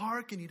where to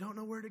park, and you don't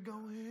know where to go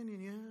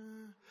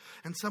in,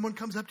 and someone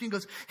comes up to you and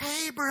goes,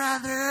 hey,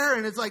 brother,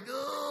 and it's like,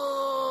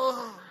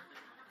 oh.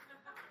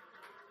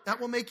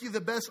 That will make you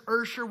the best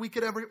usher we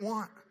could ever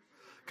want,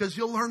 because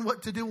you'll learn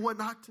what to do and what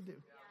not to do.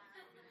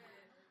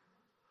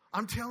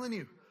 I'm telling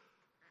you,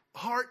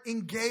 heart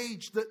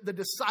engaged. The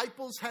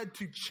disciples had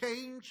to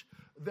change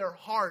their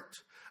heart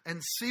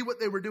and see what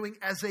they were doing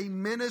as a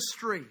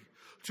ministry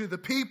to the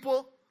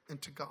people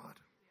and to God.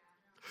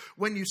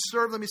 When you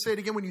serve, let me say it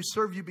again, when you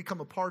serve, you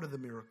become a part of the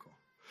miracle.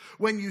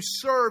 When you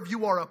serve,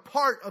 you are a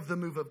part of the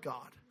move of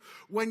God.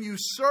 When you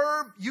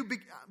serve,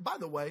 by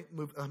the way,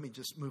 let me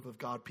just move of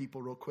God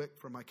people real quick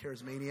for my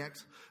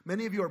charismaniacs.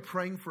 Many of you are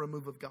praying for a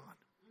move of God.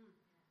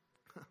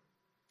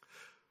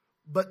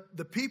 But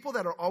the people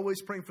that are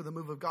always praying for the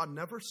move of God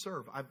never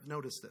serve. I've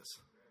noticed this.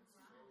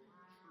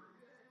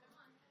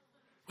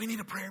 We need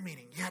a prayer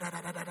meeting.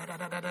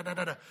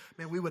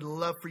 Man, we would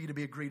love for you to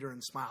be a greeter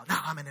and smile. No,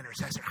 I'm an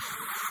intercessor.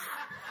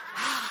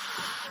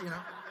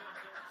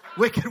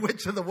 Wicked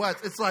Witch of the West.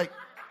 It's like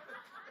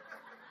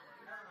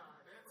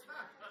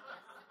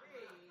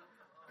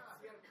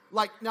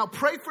now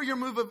pray for the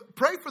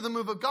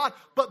move of God,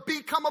 but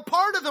become a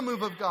part of the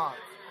move of God.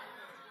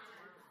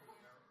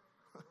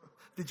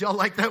 Did y'all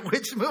like that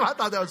witch move? I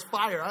thought that was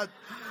fire.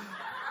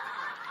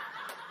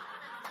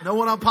 No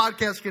one on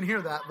podcast can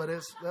hear that, but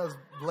that was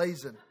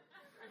blazing.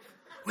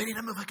 We need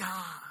a move of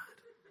God.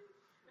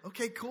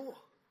 Okay, cool.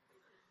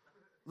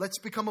 Let's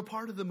become a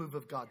part of the move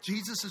of God.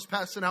 Jesus is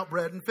passing out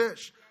bread and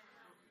fish.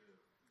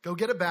 Go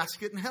get a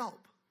basket and help.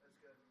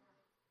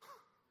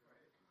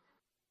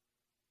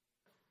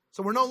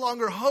 So we're no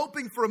longer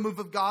hoping for a move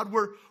of God.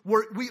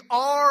 We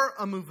are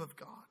a move of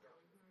God.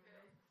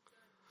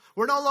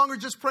 We're no longer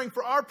just praying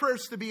for our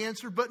prayers to be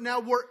answered, but now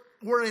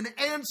we're an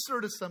answer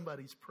to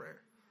somebody's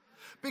prayer.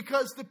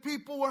 Because the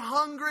people were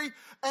hungry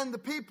and the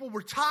people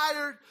were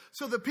tired.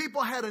 So the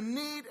people had a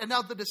need, and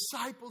now the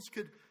disciples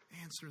could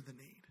answer the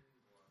need.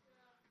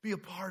 Be a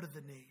part of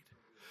the need.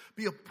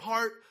 Be a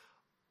part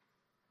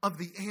of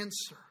the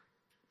answer.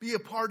 Be a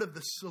part of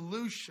the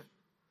solution.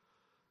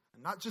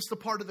 And not just a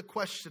part of the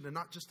question, and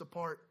not just a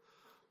part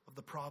of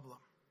the problem.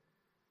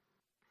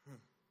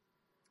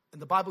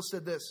 And the Bible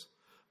said this,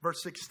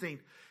 verse 16.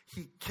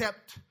 He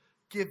kept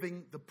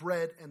giving the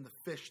bread and the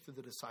fish to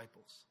the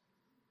disciples.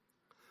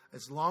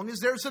 As long as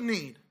there's a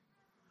need,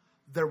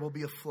 there will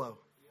be a flow.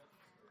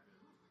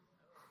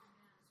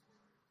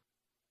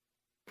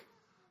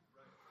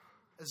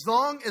 As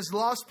long as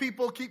lost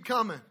people keep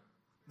coming,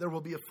 there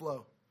will be a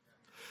flow.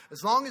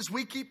 As long as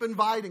we keep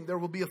inviting, there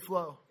will be a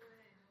flow.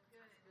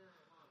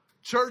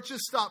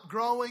 Churches stop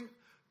growing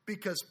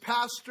because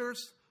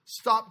pastors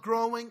stop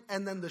growing,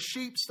 and then the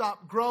sheep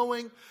stop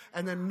growing,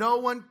 and then no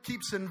one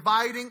keeps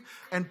inviting,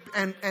 and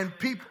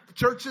people,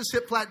 churches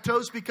hit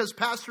plateaus because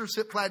pastors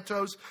hit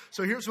plateaus.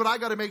 So here's what I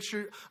got to make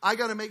sure. I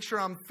got to make sure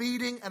I'm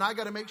feeding, and I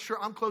got to make sure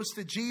I'm close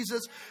to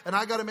Jesus, and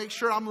I got to make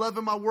sure I'm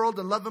loving my world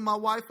and loving my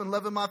wife and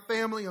loving my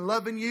family and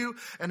loving you.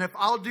 And if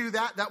I'll do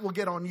that, that will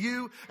get on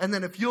you. And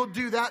then if you'll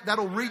do that,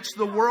 that'll reach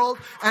the world.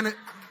 And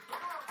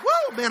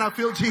woo, man, I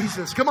feel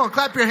Jesus. Come on,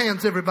 clap your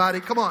hands,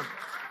 everybody. Come on.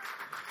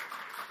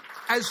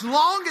 As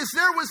long as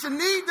there was a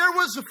need, there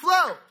was a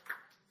flow.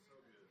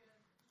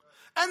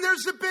 And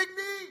there's a big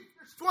need.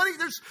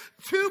 There's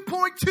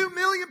 2.2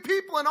 million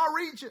people in our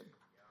region.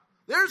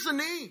 There's a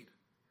need.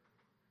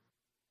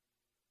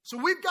 So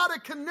we've got to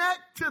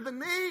connect to the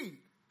need.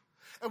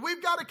 And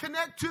we've got to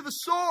connect to the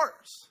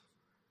source.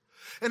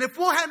 And if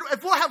we'll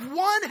have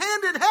one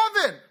hand in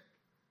heaven,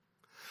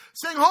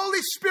 saying,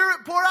 Holy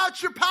Spirit, pour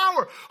out your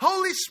power.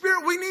 Holy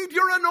Spirit, we need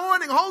your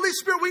anointing. Holy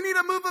Spirit, we need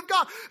a move of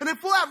God. And if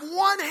we'll have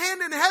one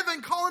hand in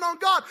heaven calling on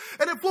God,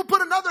 and if we'll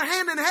put another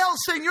hand in hell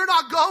saying, you're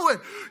not going.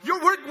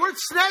 We're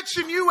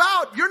snatching you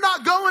out. You're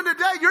not going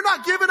today. You're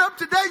not giving up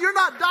today. You're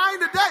not dying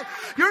today.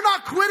 You're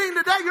not quitting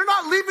today. You're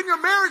not leaving your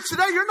marriage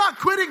today. You're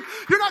not quitting.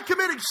 You're not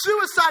committing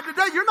suicide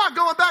today. You're not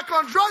going back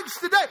on drugs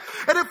today.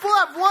 And if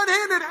we'll have one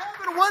hand in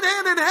heaven and one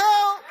hand in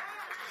hell,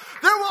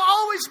 there will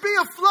always be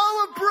a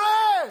flow of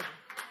bread.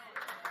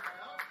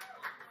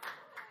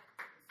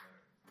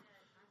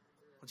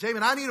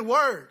 Jamin, I need a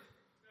word.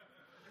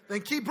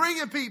 Then keep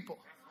bringing people.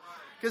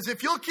 Because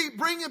if you'll keep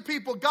bringing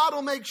people, God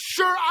will make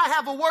sure I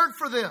have a word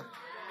for them.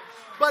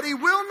 But He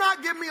will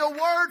not give me a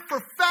word for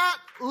fat,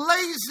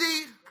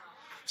 lazy,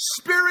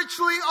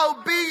 spiritually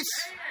obese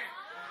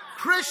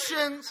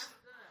Christians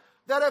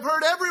that have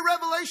heard every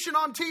revelation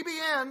on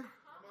TBN.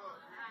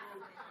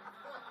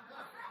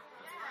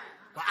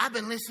 But I've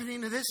been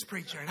listening to this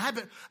preacher, and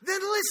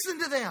then listen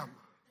to them.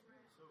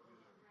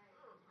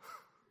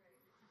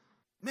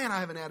 Man,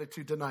 I have an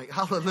attitude tonight.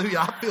 Hallelujah.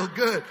 I feel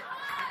good.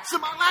 This is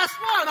my last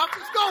one. I'll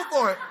just go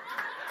for it.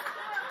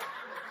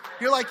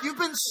 You're like, you've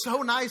been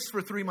so nice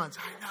for 3 months.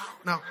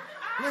 I know. No,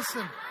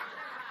 listen.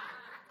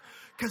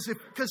 Because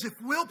if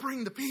we'll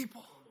bring the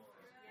people,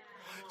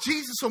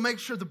 Jesus will make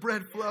sure the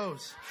bread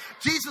flows.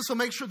 Jesus will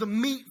make sure the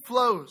meat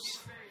flows.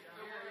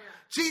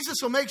 Jesus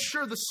will make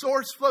sure the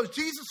source flows.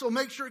 Jesus will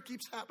make sure it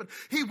keeps happening.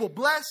 He will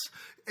bless.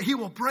 He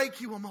will break.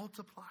 He will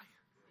multiply.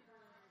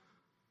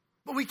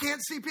 But we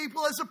can't see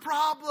people as a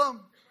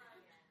problem.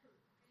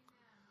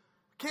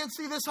 Can't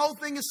see this whole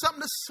thing as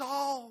something to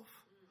solve.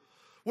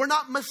 We're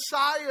not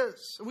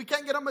messiahs. We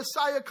can't get a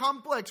messiah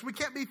complex. We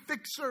can't be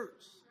fixers.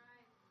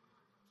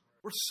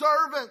 We're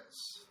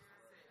servants.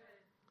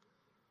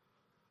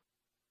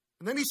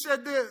 And then he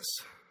said this.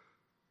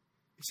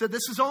 He said,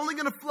 this is only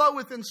going to flow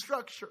within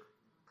structure.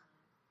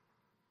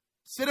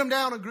 Sit them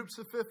down in groups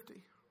of 50.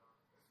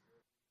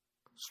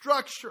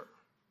 Structure.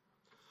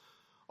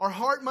 Our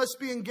heart must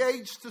be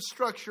engaged to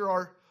structure.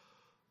 Our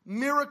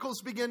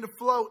miracles begin to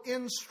flow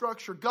in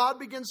structure. God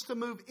begins to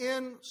move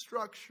in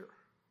structure.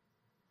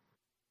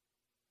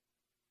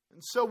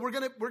 And so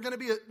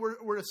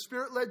we're a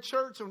Spirit-led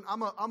church. And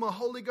I'm a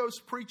Holy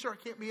Ghost preacher. I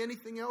can't be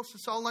anything else.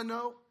 That's all I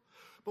know.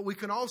 But we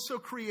can also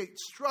create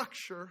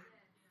structure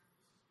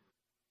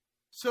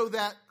so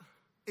that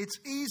it's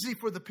easy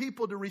for the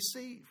people to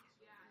receive.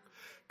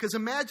 Because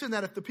imagine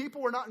that if the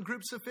people were not in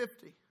groups of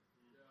 50.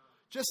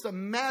 Just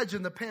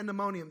imagine the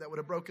pandemonium that would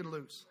have broken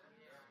loose.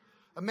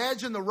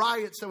 Imagine the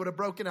riots that would have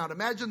broken out.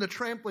 Imagine the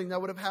trampling that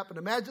would have happened.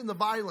 Imagine the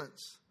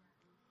violence.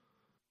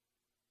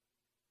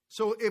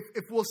 So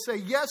if we'll say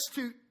yes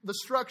to the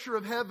structure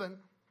of heaven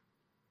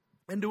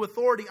and to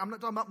authority, I'm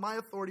not talking about my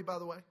authority, by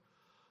the way. I'm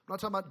not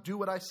talking about do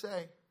what I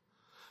say.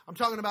 I'm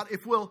talking about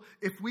if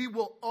we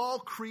will all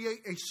create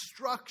a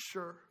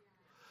structure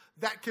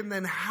that can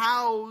then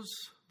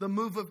house the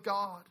move of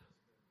God,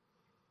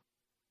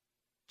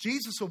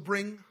 Jesus will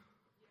bring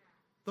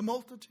the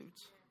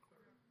multitudes.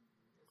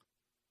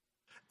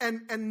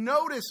 And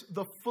notice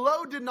the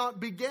flow did not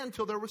begin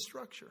until there was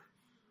structure.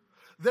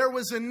 There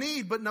was a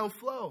need but no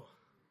flow.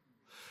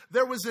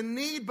 There was a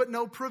need but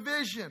no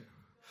provision.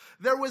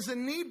 There was a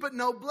need but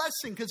no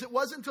blessing, because it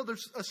wasn't until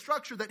there's a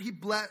structure that he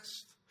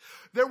blessed.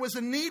 There was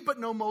a need but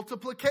no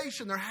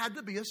multiplication. There had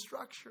to be a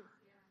structure.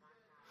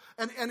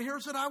 And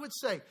here's what I would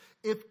say.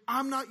 If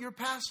I'm not your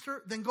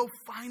pastor, then go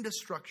find a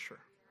structure.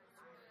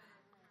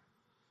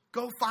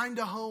 Go find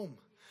a home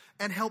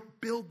and help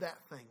build that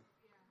thing.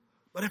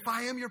 But if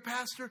I am your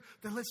pastor,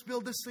 then let's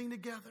build this thing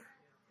together.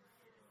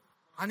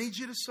 I need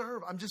you to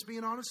serve. I'm just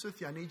being honest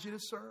with you. I need you to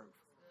serve.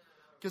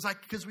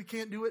 Because we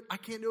can't do it. I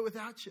can't do it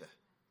without you.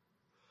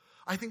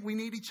 I think we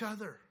need each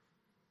other.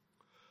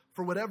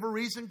 For whatever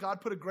reason,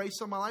 God put a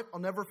grace on my life. I'll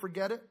never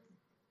forget it.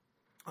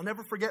 I'll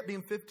never forget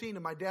being 15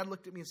 and my dad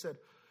looked at me and said,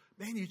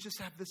 man, you just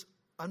have this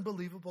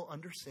unbelievable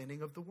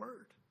understanding of the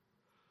word.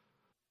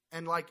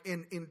 And like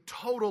in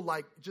total,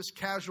 like just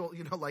casual,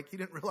 like he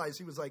didn't realize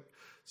he was like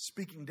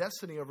speaking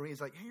destiny over me.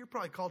 He's like, hey, you're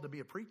probably called to be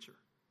a preacher.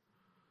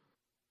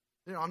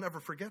 I'll never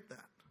forget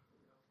that.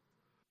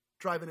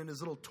 Driving in his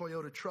little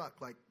Toyota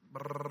truck, like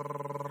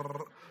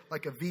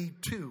a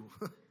V2.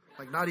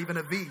 Like not even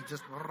a V,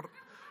 just,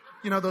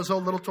 those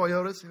old little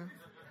Toyotas,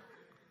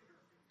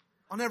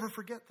 I'll never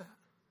forget that.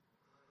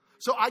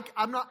 So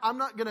I'm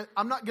not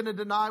gonna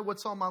deny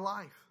what's on my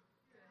life.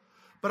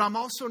 But I'm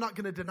also not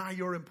gonna deny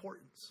your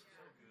importance.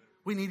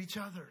 We need each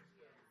other.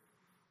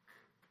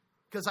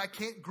 Because I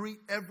can't greet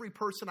every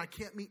person. I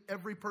can't meet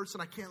every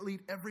person. I can't lead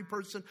every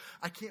person.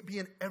 I can't be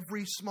in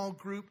every small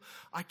group.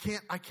 I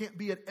can't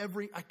be at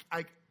every,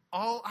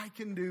 all I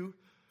can do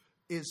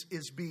is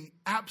be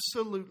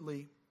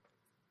absolutely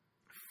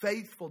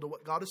faithful to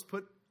what God has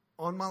put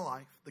on my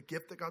life, the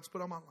gift that God's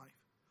put on my life.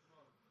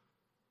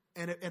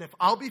 And if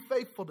I'll be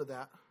faithful to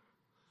that,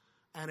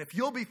 and if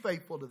you'll be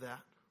faithful to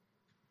that,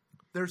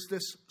 there's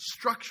this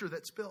structure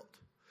that's built.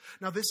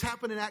 Now, this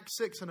happened in Acts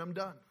 6, and I'm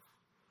done.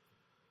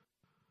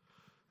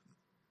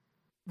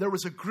 There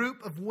was a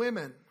group of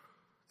women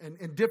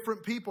and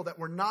different people that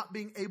were not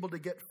being able to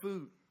get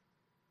food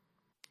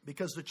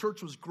because the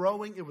church was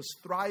growing. It was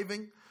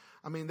thriving.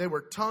 I mean, they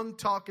were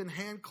tongue-talking,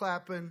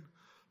 hand-clapping,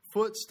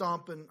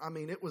 foot-stomping. I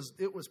mean, it was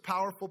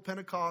powerful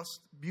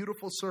Pentecost,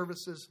 beautiful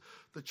services.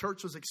 The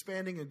church was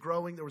expanding and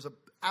growing. There was an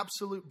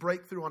absolute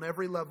breakthrough on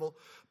every level.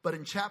 But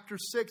in chapter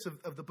 6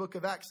 of the book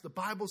of Acts, the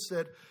Bible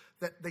said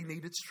that they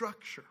needed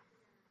structure.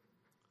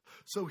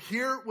 So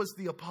here was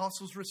the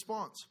apostles'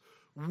 response.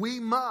 We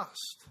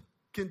must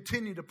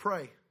continue to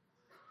pray,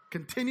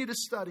 continue to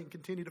study, and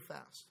continue to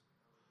fast.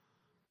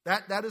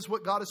 That is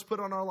what God has put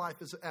on our life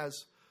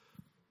as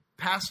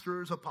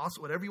pastors, apostles,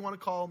 whatever you want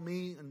to call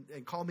me,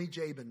 and call me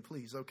Jabin,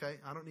 please, okay?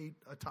 I don't need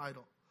a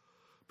title.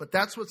 But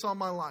that's what's on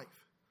my life.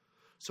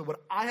 So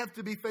what I have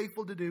to be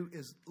faithful to do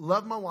is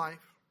love my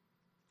wife,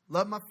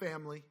 love my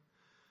family,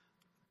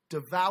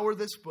 devour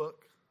this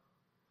book,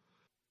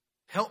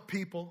 help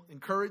people,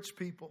 encourage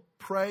people,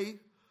 pray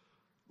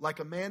like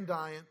a man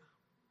dying,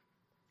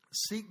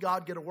 seek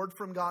God, get a word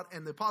from God.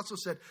 And the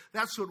apostles said,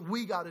 that's what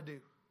we got to do.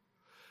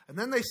 And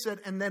then they said,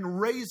 and then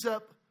raise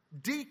up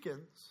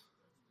deacons,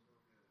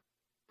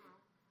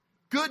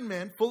 good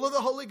men, full of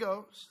the Holy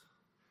Ghost,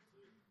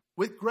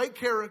 with great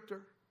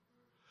character,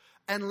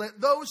 and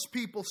let those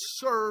people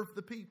serve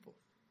the people.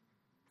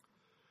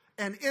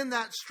 And in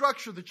that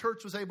structure, the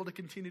church was able to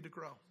continue to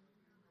grow.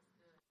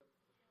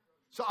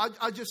 So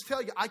I just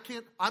tell you,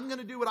 I'm going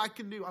to do what I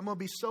can do. I'm going to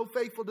be so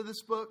faithful to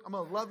this book. I'm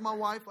going to love my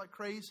wife like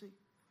crazy.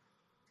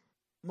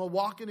 I'm going to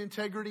walk in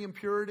integrity and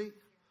purity.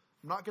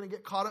 I'm not going to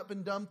get caught up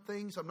in dumb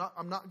things. I'm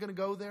not going to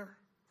go there.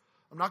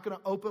 I'm not going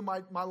to open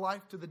my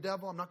life to the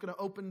devil. I'm not going to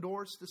open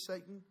doors to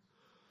Satan.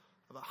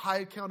 I have a high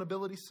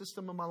accountability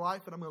system in my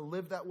life, and I'm going to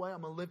live that way.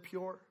 I'm going to live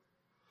pure.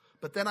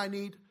 But then I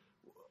need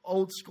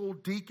old school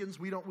deacons.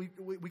 We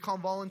call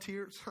them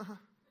volunteers.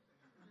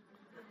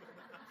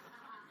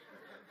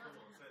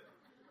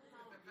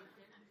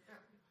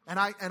 And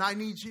I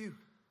need you.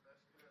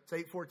 It's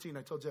 8:14.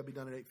 I told you I'd be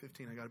done at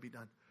 8:15. I got to be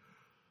done.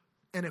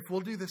 And if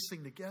we'll do this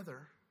thing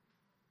together,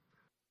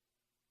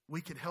 we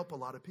can help a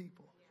lot of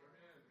people.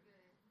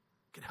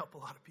 We can help a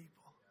lot of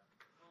people.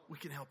 We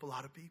can help a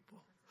lot of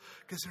people.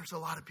 Because there's a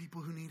lot of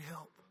people who need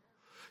help.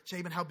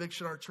 Jabin, how big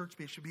should our church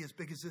be? It should be as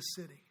big as this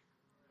city.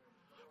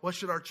 What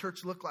should our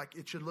church look like?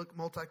 It should look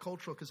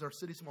multicultural because our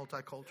city's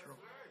multicultural.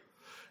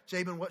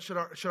 Jabin, what should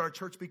our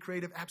church be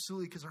creative?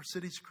 Absolutely, because our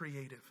city's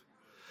creative.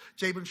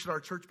 Jabin, should our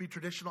church be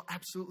traditional?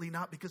 Absolutely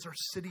not, because our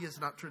city is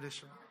not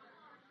traditional.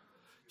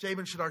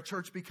 Jabin, should our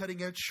church be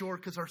cutting edge? Sure,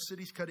 because our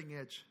city's cutting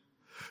edge.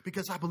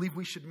 Because I believe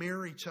we should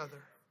mirror each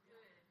other.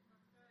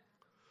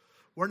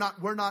 We're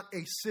not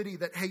a city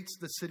that hates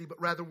the city,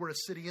 but rather we're a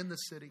city in the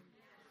city.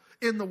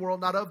 In the world,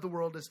 not of the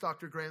world, as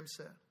Dr. Graham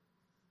said.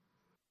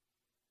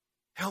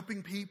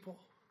 Helping people.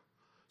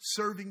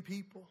 Serving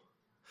people.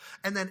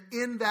 And then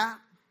in that,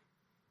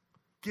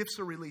 gifts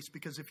are released.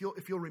 Because if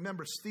you'll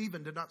remember,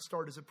 Stephen did not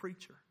start as a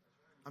preacher.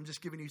 I'm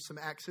just giving you some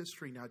Acts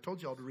history now. I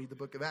told you all to read the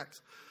book of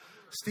Acts.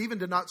 Stephen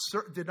did not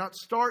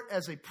start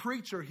as a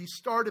preacher. He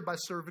started by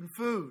serving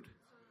food.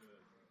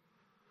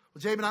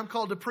 Well, Jamin, I'm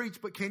called to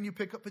preach, but can you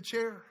pick up a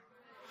chair?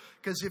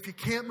 Because if you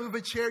can't move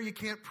a chair, you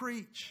can't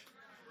preach.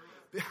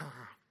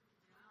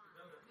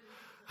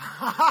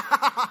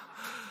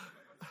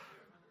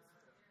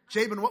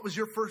 Jamin, what was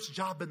your first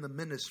job in the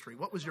ministry?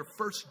 What was your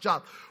first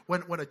job?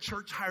 When a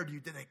church hired you,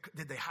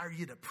 did they hire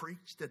you to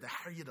preach? Did they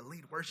hire you to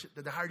lead worship?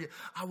 Did they hire you?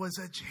 I was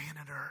a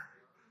janitor.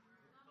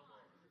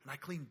 And I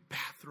cleaned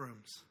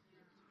bathrooms.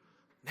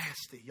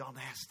 Nasty. Y'all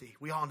nasty.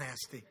 We all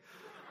nasty.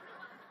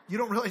 You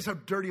don't realize how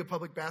dirty a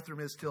public bathroom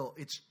is till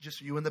it's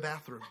just you in the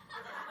bathroom.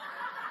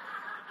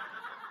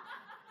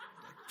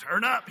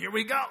 Turn up. Here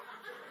we go.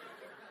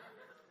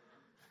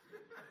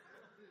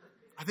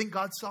 I think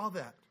God saw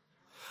that.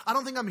 I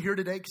don't think I'm here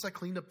today because I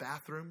cleaned a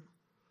bathroom.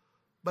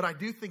 But I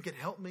do think it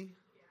helped me.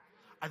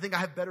 I think I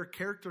have better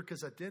character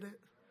because I did it.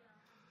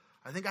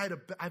 I think I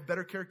have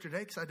better character today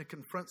because I had to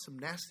confront some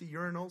nasty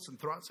urinals and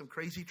throw out some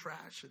crazy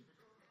trash and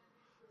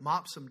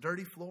mop some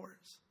dirty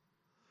floors.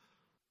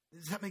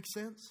 Does that make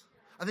sense?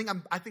 I think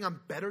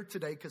I'm better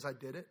today because I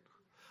did it.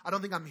 I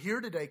don't think I'm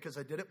here today because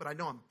I did it, but I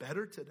know I'm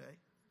better today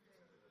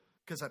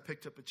because I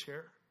picked up a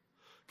chair,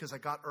 because I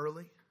got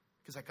early,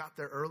 because I got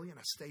there early and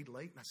I stayed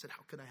late and I said,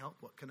 how can I help?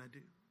 What can I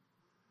do?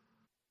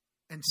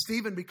 And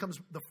Stephen becomes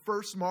the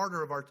first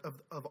martyr of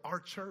our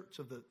church,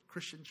 of the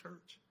Christian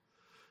church.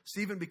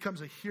 Stephen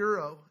becomes a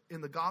hero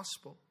in the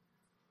gospel.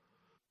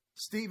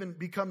 Stephen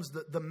becomes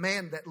the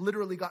man that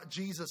literally got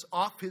Jesus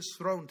off his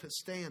throne to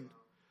stand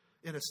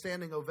in a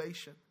standing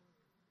ovation.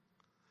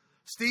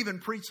 Stephen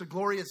preached a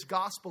glorious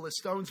gospel as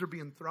stones are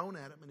being thrown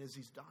at him and as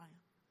he's dying.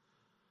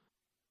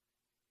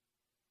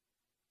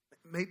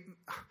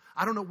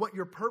 I don't know what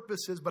your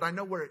purpose is, but I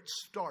know where it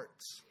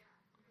starts.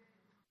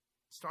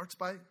 It starts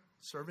by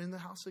serving in the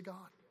house of God.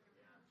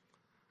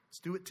 Let's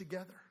do it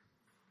together.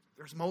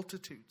 There's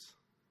multitudes.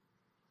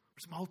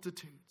 There's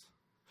multitudes.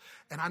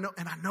 And I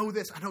know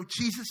this. I know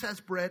Jesus has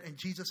bread and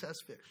Jesus has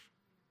fish.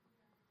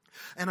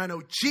 And I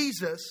know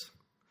Jesus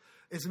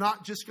is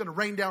not just going to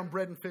rain down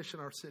bread and fish in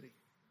our city.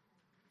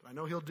 But I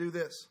know He'll do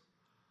this.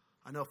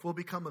 I know if we'll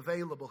become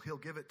available, He'll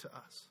give it to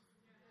us.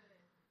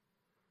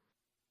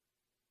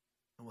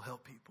 And we'll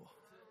help people.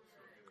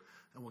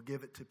 And we'll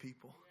give it to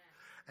people.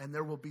 And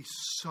there will be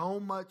so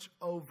much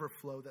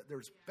overflow that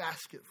there's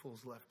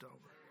basketfuls left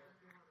over.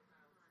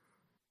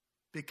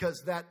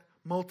 Because that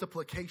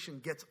multiplication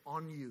gets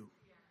on you.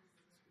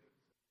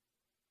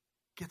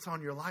 Gets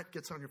on your life,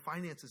 gets on your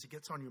finances, it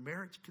gets on your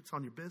marriage, it gets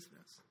on your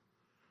business.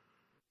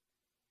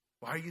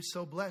 Why are you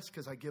so blessed?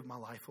 Because I give my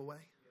life away.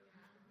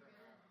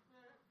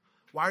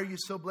 Why are you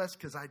so blessed?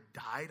 Because I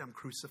died, I'm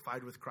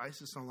crucified with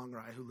Christ. It's no longer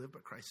I who live,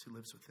 but Christ who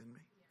lives within me.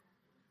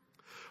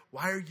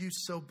 Why are you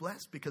so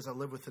blessed? Because I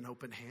live with an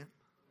open hand.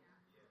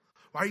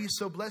 Why are you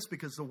so blessed?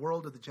 Because the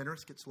world of the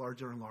generous gets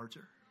larger and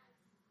larger.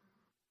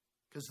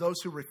 Because those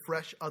who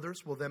refresh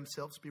others will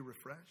themselves be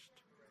refreshed.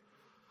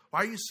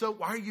 Why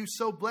are you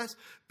so blessed?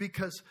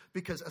 Because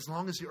as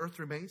long as the earth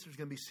remains, there's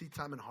going to be seed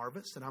time and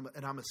harvest, and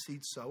I'm a seed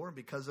sower, and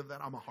because of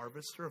that, I'm a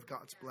harvester of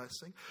God's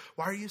blessing.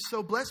 Why are you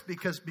so blessed?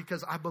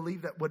 Because I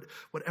believe that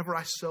whatever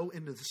I sow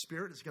into the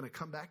Spirit is going to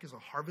come back as a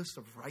harvest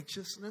of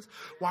righteousness.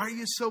 Why are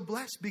you so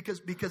blessed?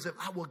 Because if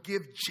I will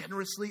give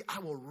generously, I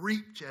will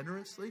reap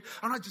generously.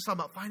 I'm not just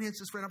talking about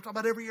finances, friend. I'm talking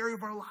about every area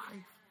of our life.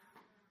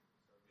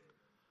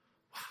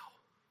 Wow.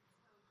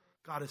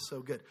 God is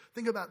so good.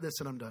 Think about this,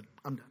 and I'm done.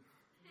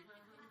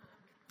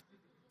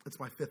 It's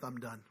my fifth, I'm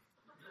done.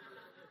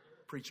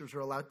 Preachers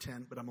are allowed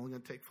 10, but I'm only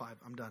going to take 5.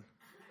 I'm done.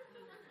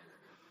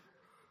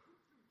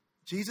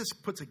 Jesus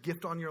puts a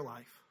gift on your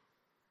life.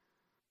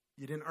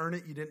 You didn't earn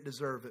it, you didn't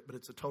deserve it, but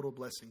it's a total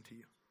blessing to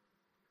you.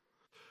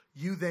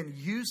 You then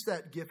use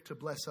that gift to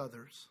bless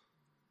others.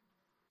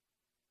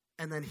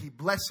 And then He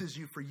blesses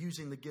you for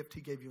using the gift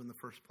He gave you in the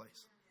first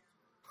place.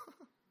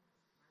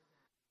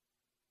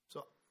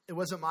 So it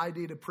wasn't my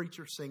idea to preach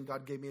or sing.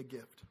 God gave me a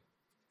gift.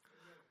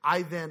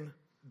 I then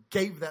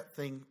gave that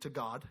thing to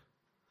God.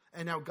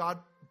 And now God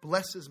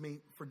blesses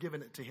me for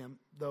giving it to Him,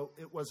 though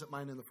it wasn't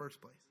mine in the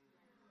first place.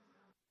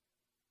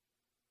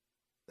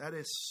 That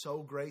is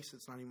so grace,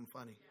 it's not even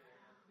funny.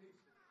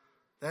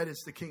 That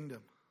is the kingdom.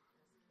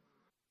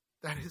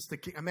 That is the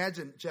kingdom.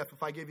 Imagine, Jeff,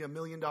 if I gave you $1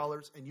 million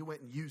and you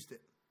went and used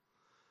it.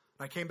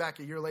 And I came back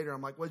a year later,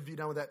 I'm like, what have you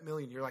done with that $1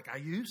 million? You're like, I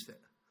used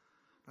it.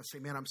 I say,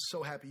 man, I'm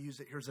so happy you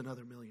used it. Here's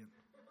another $1 million.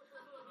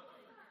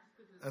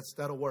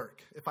 That'll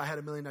work. If I had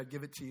 $1 million, I'd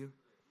give it to you.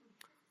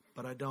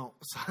 But I don't.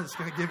 So I'm just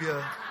going to give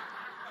you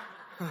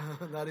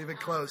not even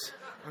close.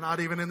 We're not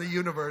even in the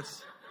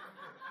universe.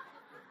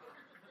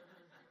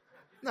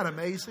 Isn't that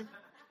amazing?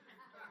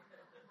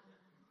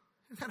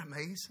 Isn't that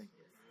amazing?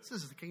 This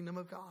is the kingdom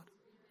of God.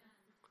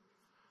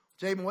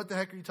 Jamin, what the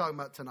heck are you talking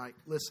about tonight?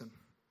 Listen,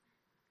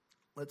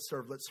 let's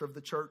serve. Let's serve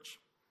the church.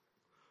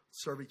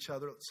 Let's serve each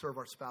other. Let's serve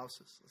our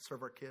spouses. Let's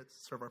serve our kids.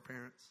 Let's serve our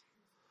parents.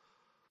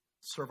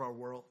 Serve our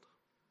world.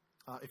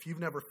 If you've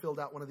never filled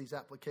out one of these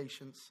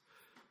applications,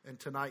 and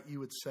tonight you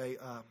would say,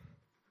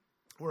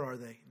 where are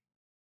they?